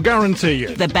I will guarantee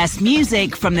you the best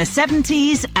music from the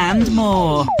 70s and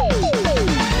more.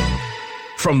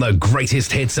 From the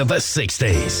greatest hits of the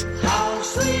 60s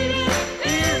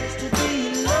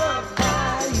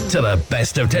to the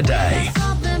best of today.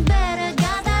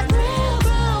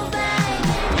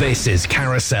 This is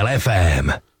Carousel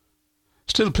FM.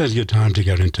 Still plenty of time to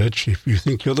get in touch if you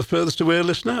think you're the furthest away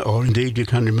listener, or indeed you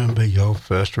can remember your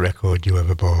first record you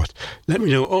ever bought. Let me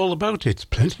know all about it.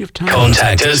 Plenty of time.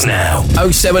 Contact us now.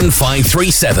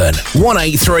 07537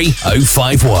 183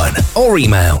 051 or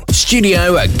email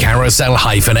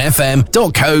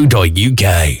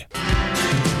studio@carousel-fm.co.uk.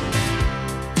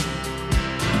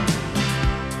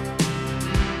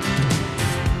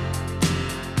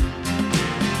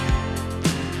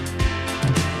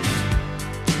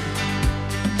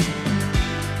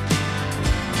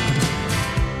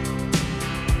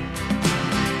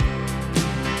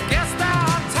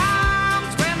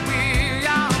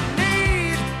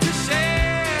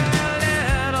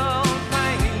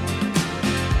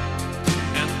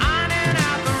 And ironing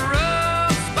out the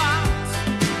rough spots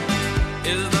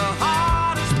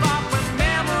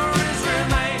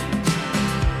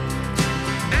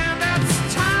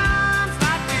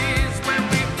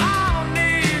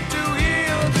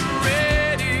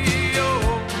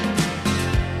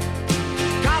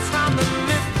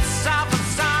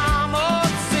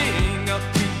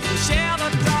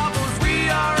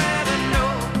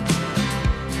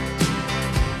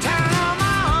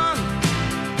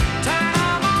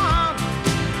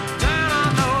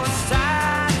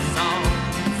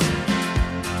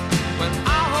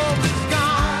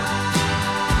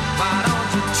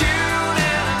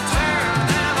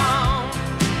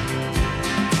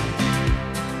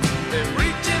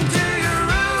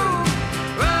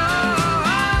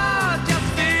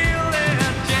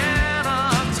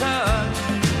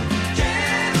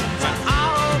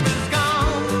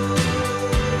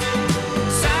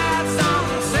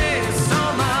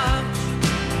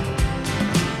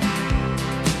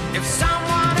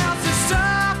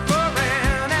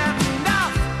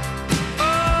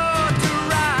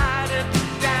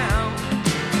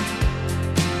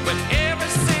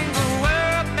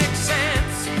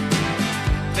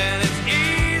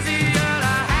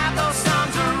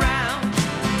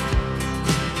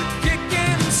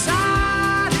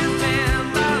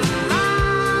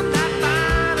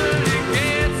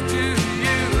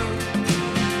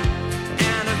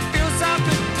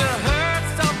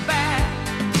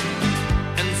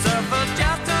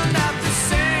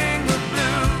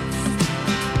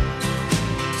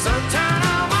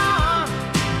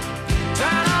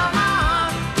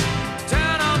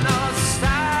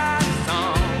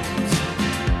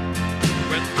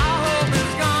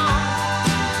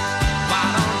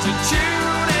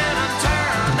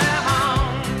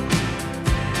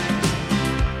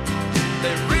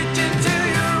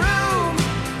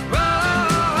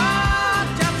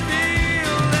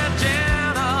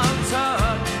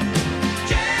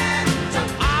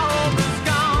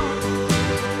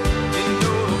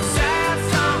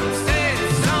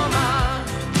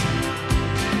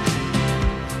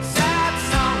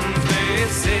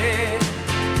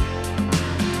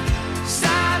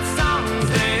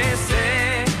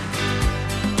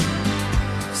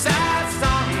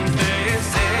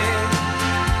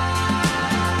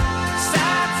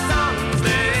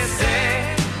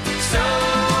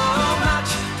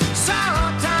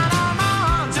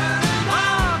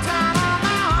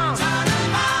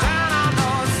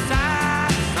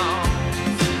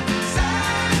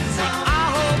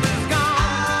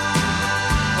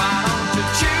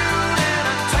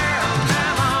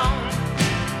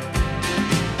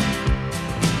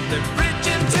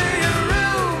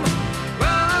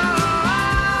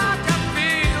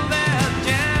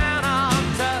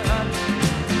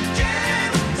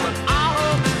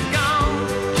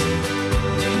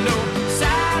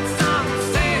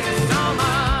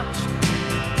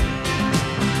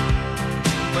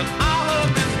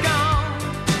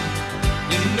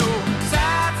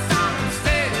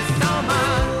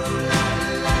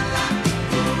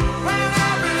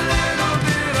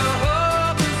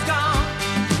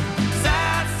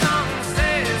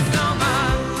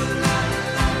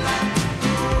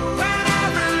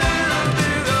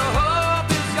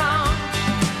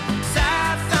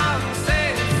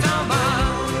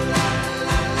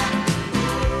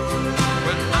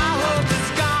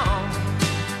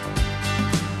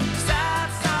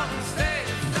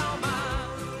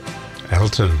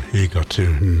Elton, he got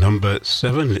to number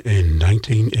 7 in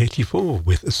 1984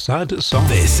 with a Sad Song.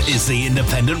 This is the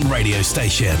independent radio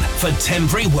station for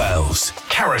Tenbury Wells,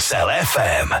 Carousel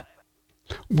FM.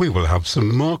 We will have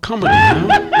some more comedy now.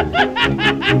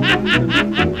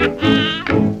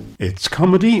 It's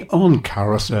comedy on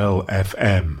Carousel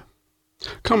FM.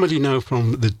 Comedy now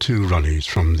from the two Ronnies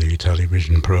from the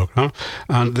television programme,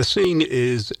 and the scene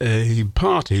is a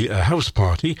party, a house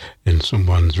party in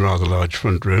someone's rather large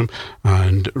front room,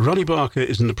 and Ronnie Barker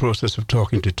is in the process of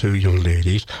talking to two young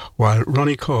ladies while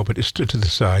Ronnie Corbett is stood to the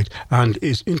side and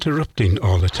is interrupting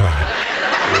all the time.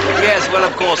 Yes, well,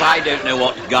 of course, I don't know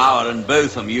what Gower and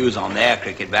Botham use on their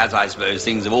cricket bats. I suppose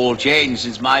things have all changed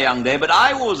since my young day, but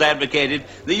I always advocated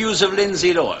the use of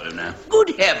linseed oil, you know.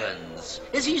 Good heavens!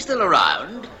 Is he still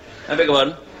around? I beg your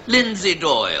pardon? Lindsay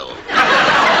Doyle.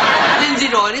 Lindsay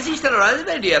Doyle, is he still around? He's a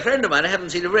very dear friend of mine. I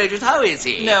haven't seen him for ages. How is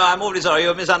he? No, I'm awfully sorry.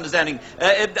 You're misunderstanding.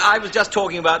 I was just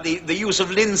talking about the use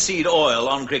of linseed oil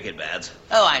on cricket bats.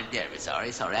 Oh, I'm very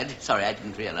sorry. Sorry, I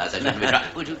didn't realise I shouldn't be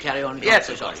trying. Would you carry on? Yes,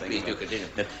 so sorry. Please do continue.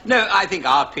 No, I think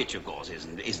our pitch, of course,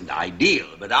 isn't ideal,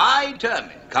 but I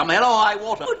determined. Come hell or high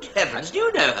water. Good heavens, do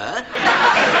you know her?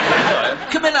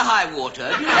 Camilla Highwater.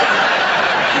 Do you know her?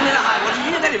 Camilla Highwater.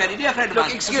 She's a very, very dear friend of mine.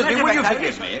 Look, excuse me, would you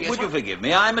forgive me? Yes, would you forgive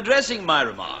me? I'm addressing my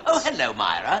remarks. Oh, hello,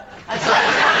 Myra.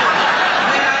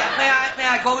 May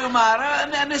I call you Myra?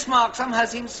 Miss Mark somehow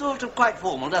seems sort of quite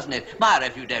formal, doesn't it? Myra,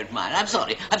 if you don't mind. I'm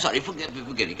sorry. Forgive me.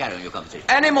 Carry on your conversation.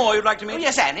 Any more you'd like to meet? Oh,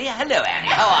 yes, Annie. Hello, Annie.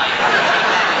 How are you?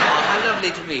 How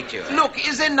lovely to meet you. Look,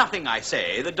 is there nothing I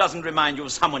say that doesn't remind you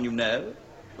of someone you know?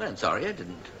 Well, I'm sorry, I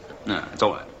didn't. No, it's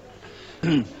all right.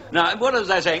 Now, what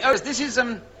was I saying? Oh, this is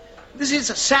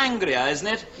sangria, isn't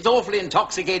it? It's an awfully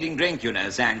intoxicating drink, you know,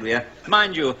 sangria.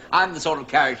 Mind you, I'm the sort of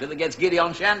character that gets giddy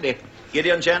on shandy. Giddy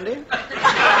on shandy?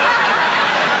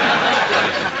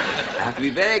 I have to be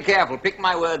very careful, pick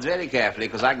my words very carefully,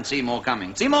 because I can see more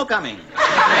coming. See more coming.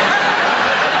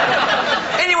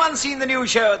 Anyone seen the new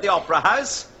show at the Opera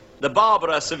House? The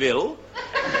Barbara Seville?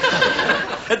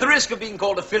 At the risk of being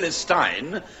called a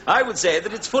Philistine, I would say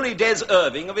that it's fully Des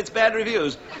Irving of its bad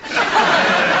reviews.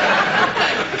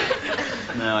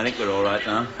 No, I think we're all right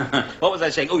now. What was I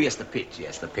saying? Oh, yes, the pitch.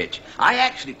 I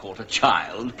actually caught a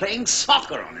child playing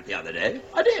soccer on it the other day.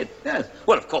 I did, yes.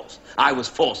 Well, of course, I was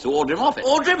forced to order him off it.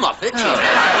 Order him off it? Oh.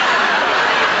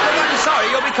 I'm sorry,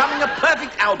 you're becoming a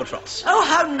perfect albatross. Oh,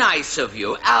 how nice of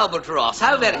you. Albatross,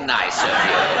 how very nice of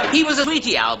you. He was a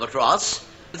sweetie albatross.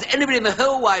 If there's anybody in the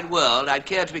whole wide world I'd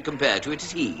care to be compared to, it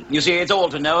is he. You see, it's all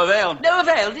to no avail. No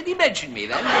avail? Did he mention me,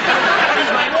 then? That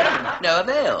is my name. No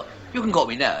avail. You can call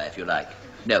me Noah, if you like.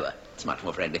 Noah. It's much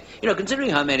more friendly. You know, considering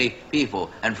how many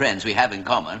people and friends we have in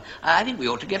common, I think we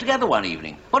ought to get together one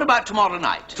evening. What about tomorrow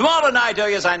night? Tomorrow night? Oh,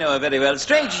 yes, I know her very well.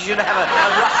 Strange she should have a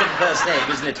Russian first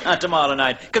name, isn't it? Tomorrow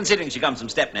night, considering she comes from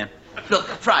Stepney. Look,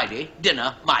 Friday,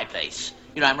 dinner, my place.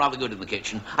 You know, I'm rather good in the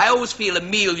kitchen. I always feel a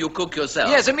meal you cook yourself.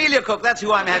 Yes, Amelia Cook, that's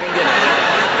who I'm having dinner with.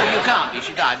 Well, you can't be.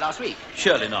 She died last week.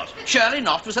 Shirley Knott. Shirley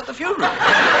Knott was at the funeral.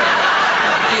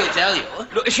 He'll tell you.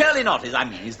 Look, Shirley Knott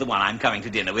is the one I'm coming to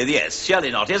dinner with, yes.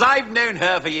 Shirley Knott is. I've known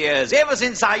her for years, ever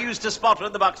since I used to spot her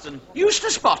at the Buxton. Used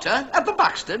to spot her? At the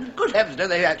Buxton? Good heavens, don't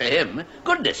they have to him?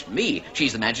 Goodness me,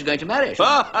 she's the man she's going to marry.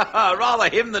 Rather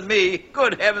him than me.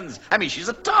 Good heavens. I mean, she's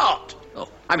a tart. Oh,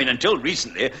 I mean, until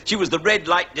recently, she was the red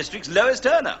light district's Lois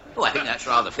Turner. Oh, I think that's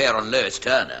rather fair on Lois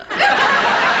Turner.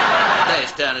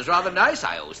 Lois Turner's rather nice,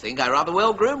 I always think. Rather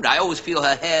well-groomed. I always feel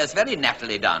her hair's very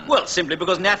Natalie Dunn. Well, simply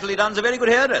because Natalie Dunn's a very good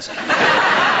hairdresser.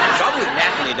 The trouble with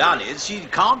Natalie Dunn is she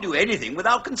can't do anything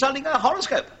without consulting her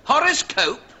horoscope.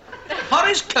 Horoscope?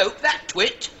 Horoscope, that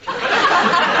twit?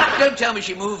 Don't tell me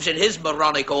she moves in his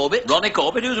moronic orbit. Ronic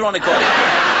orbit? Who's Ronic orbit?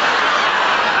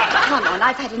 Come on,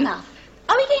 I've had enough.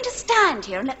 Are we going to stand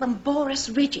here and let them bore us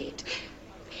rigid?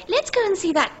 Let's go and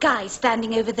see that guy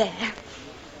standing over there.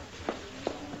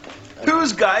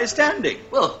 Who's guy standing?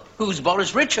 Well, who's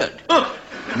Boris Richard?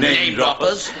 Name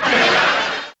droppers.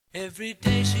 Every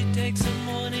day she takes a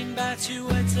morning bath, she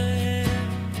wets her hair,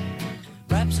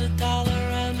 wraps a towel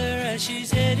around her as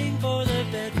she's heading for the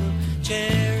bedroom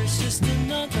chair. It's just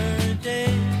another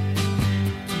day,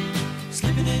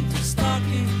 slipping into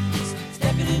stockings,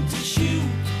 stepping into shoes,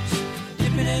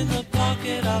 dipping in the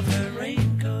pocket of her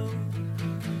raincoat.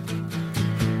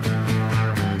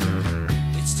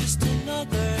 It's just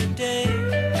another day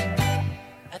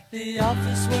at the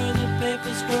office where the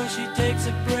papers grow. She takes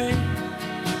a break,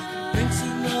 drinks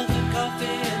another coffee,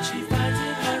 and she finds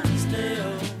it hard to stay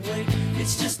awake.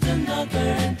 It's just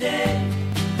another day.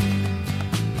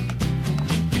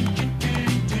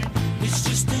 It's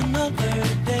just another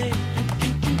day.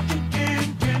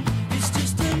 It's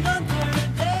just another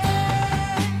day.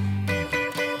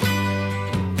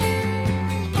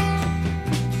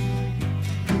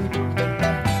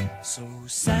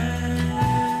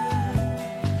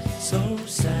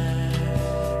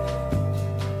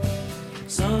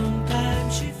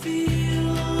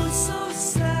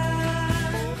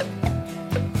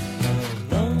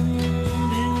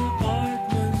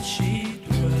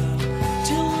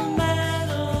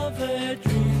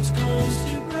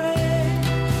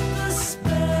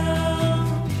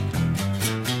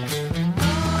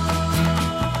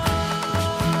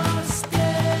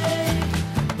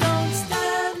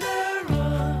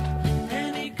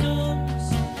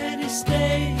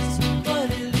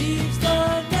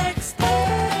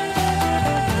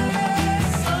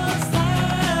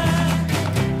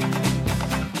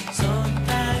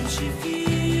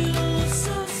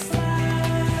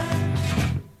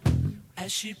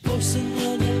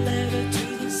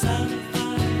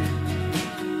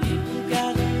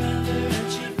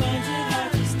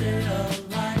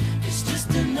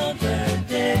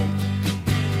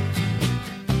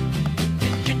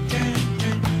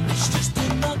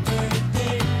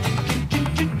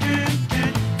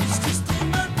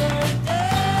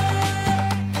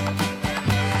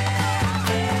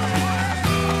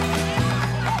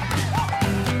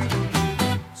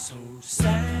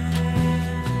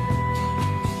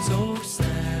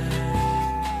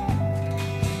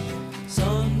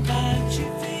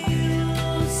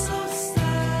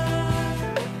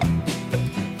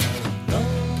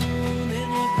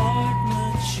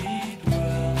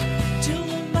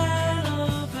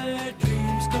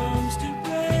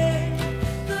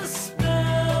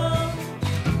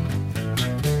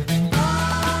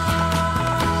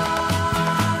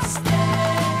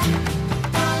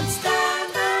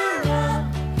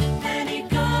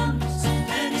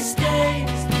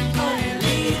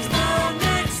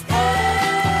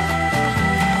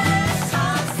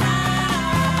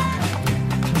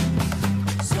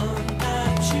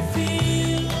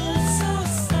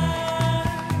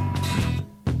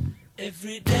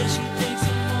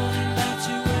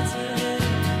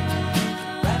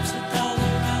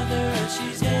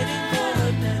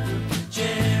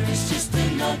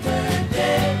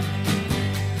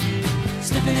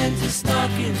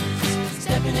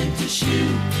 into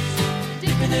shoes,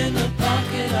 dipping in the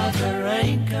pocket of her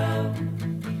raincoat.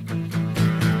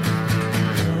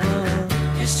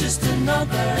 It's just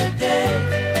another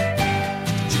day.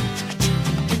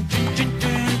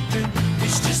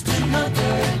 It's just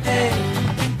another day.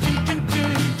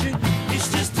 It's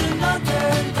just another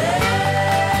day.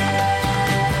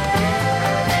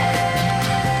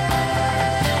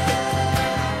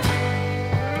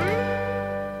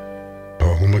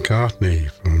 Paul McCartney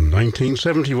from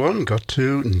 1971 got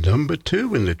to number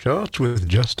 2 in the charts with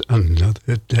Just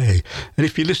Another Day. And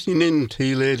if you're listening in,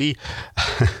 tea lady,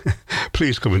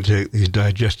 please come and take these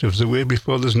digestives away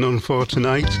before there's none for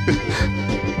tonight.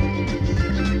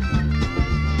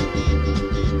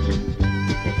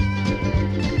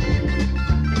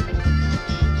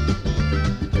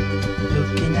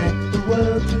 Looking at the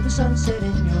world through the sunset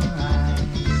in your eyes,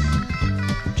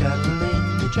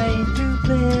 traveling the train through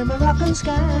clear Moroccan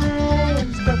skies.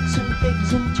 Ducks and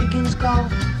pigs and chickens call,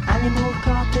 animal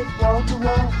carpet wall to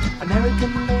wall,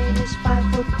 American ladies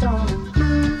 5 foot tall and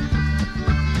blue,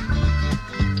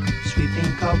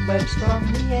 sweeping cobwebs from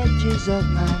the edges of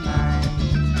my mind.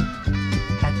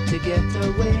 Had to get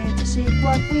away to see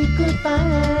what we could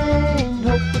find.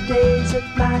 Hope the days that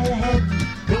lie ahead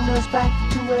bring us back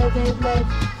to where they've led.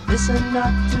 Listen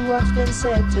not to what's been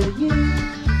said to you.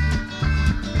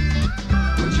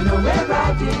 Would you know we're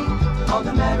riding on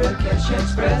the Marrakesh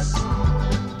Express?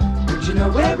 Would you know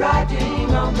we're riding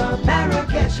on the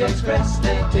Marrakesh Express?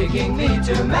 They're taking me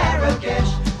to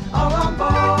Marrakesh, all on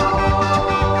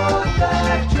board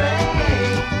the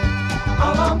train,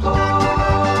 all on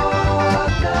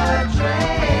board the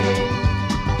train.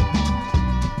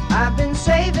 I've been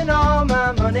saving all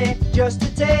my money just to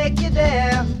take you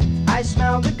there. I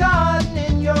smell the garden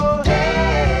in your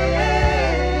hair.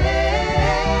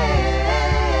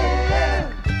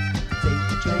 Take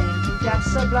the train to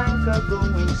Casablanca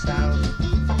going south.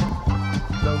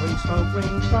 Blowing smoke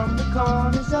rings from the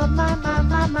corners of my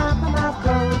mouth.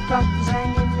 Gold cocktails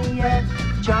hang in the air,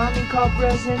 charming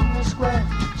cobras in the square.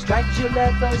 Striped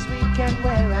levers we can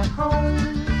wear at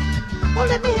home. Well,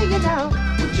 let me hear you now.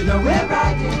 Would you know we're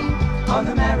riding on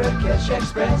the Marrakesh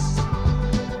Express?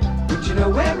 Would you know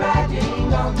we're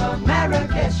riding on the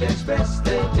Marrakesh Express?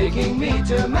 They're taking me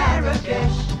to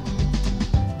Marrakesh.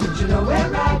 Would you know we're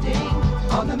riding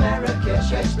on the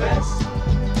Marrakesh Express?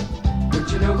 Would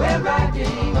you know we're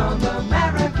riding on the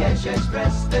Marrakesh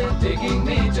Express? They're taking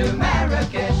me to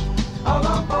Marrakesh, all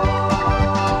on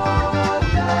board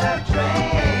the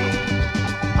train,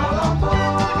 all on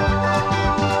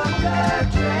board the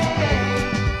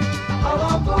train, all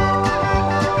on board.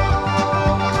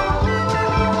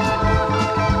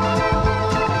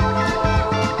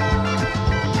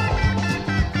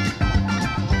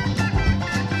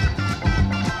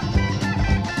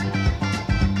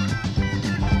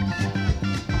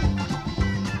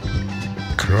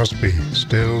 Crosby,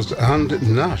 Stills and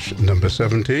Nash, number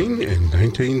 17 in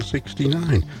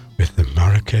 1969 with the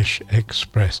Marrakesh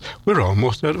Express. We're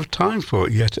almost out of time for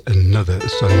yet another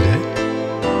Sunday.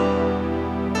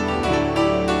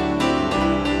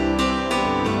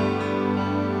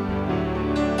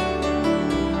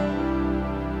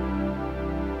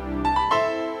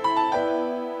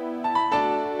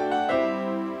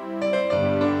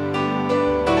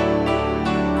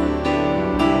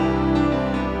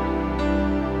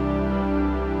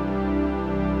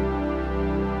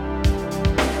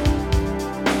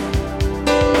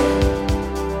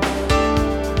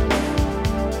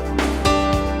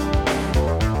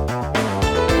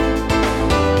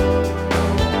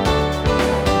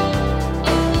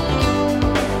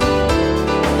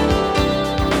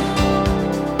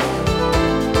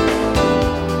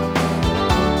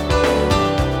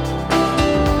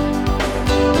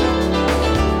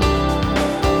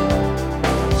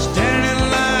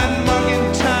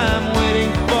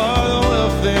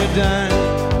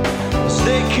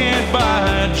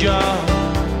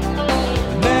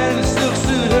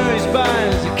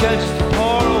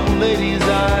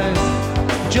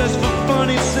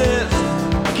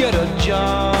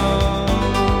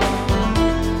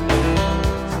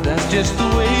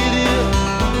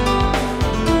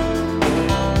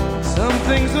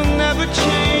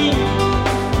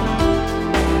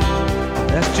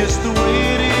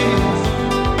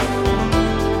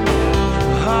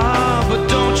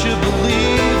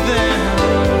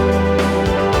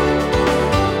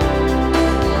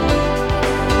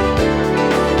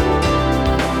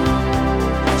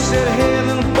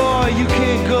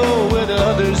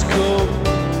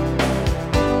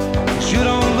 You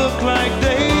don't look like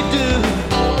they do.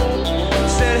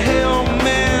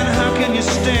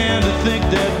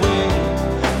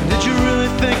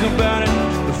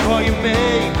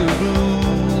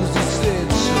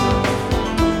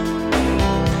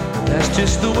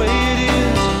 just the way it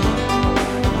is.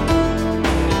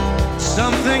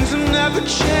 Some things have never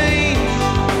changed.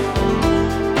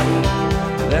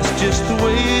 That's just the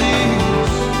way it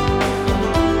is.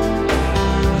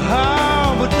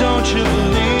 Oh, but don't you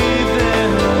believe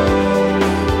them?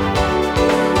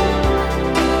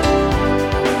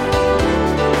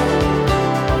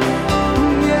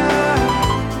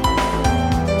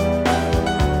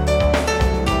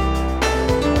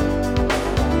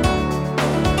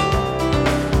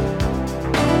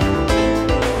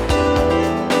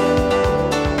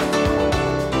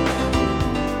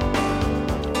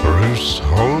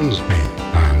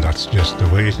 And that's just the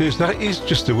way it is. That is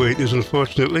just the way it is,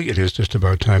 unfortunately. It is just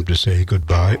about time to say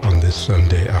goodbye on this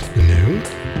Sunday afternoon.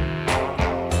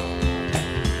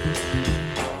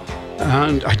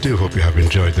 And I do hope you have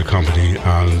enjoyed the comedy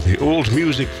and the old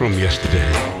music from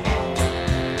yesterday.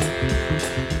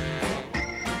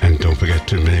 And don't forget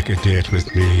to make a date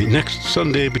with me next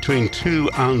Sunday between 2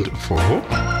 and 4.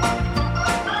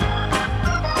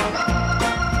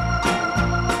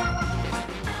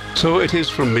 So it is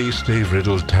from me, Steve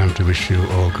Riddle, time to wish you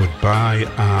all goodbye,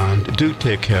 and do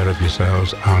take care of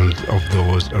yourselves and of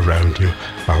those around you.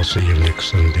 I'll see you next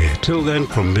Sunday. Till then,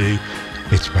 from me,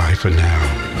 it's bye for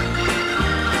now.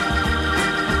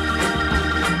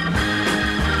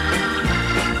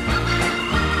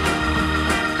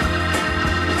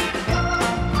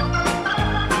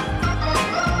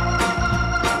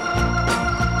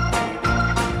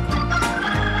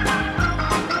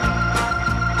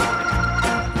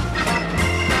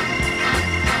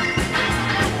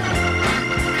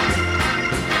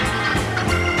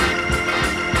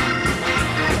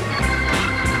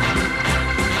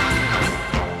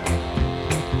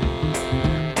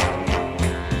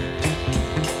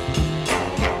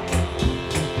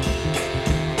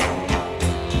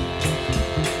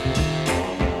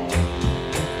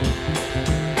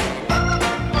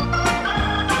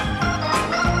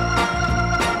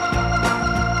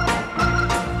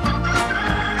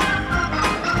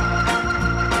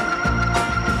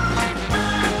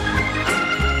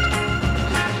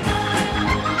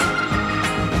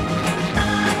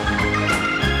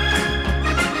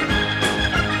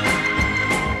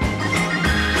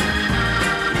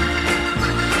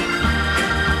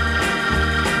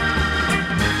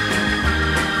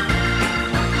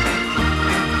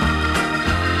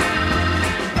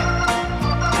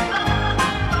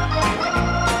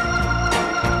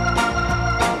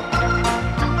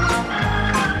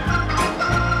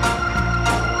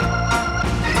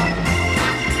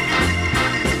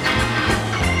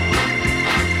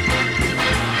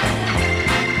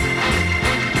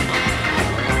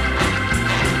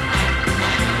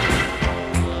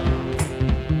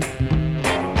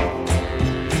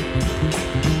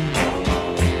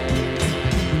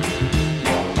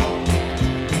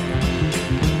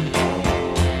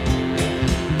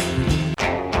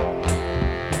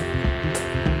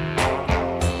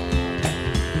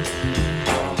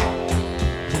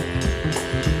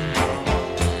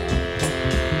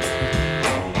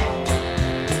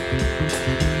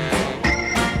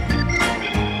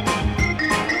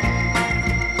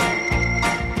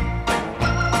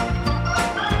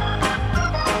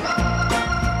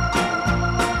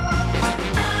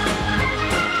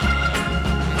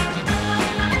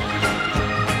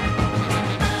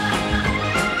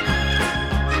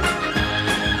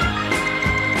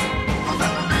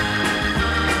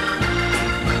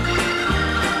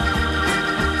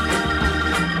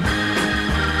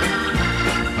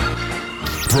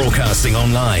 Broadcasting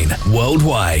online,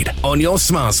 worldwide, on your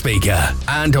smart speaker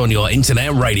and on your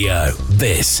internet radio.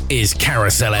 This is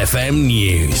Carousel FM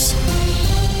News.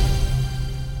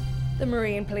 The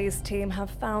Marine Police team have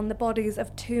found the bodies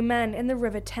of 2 men in the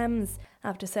River Thames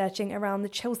after searching around the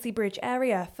Chelsea Bridge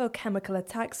area for a chemical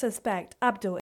attack suspect Abdul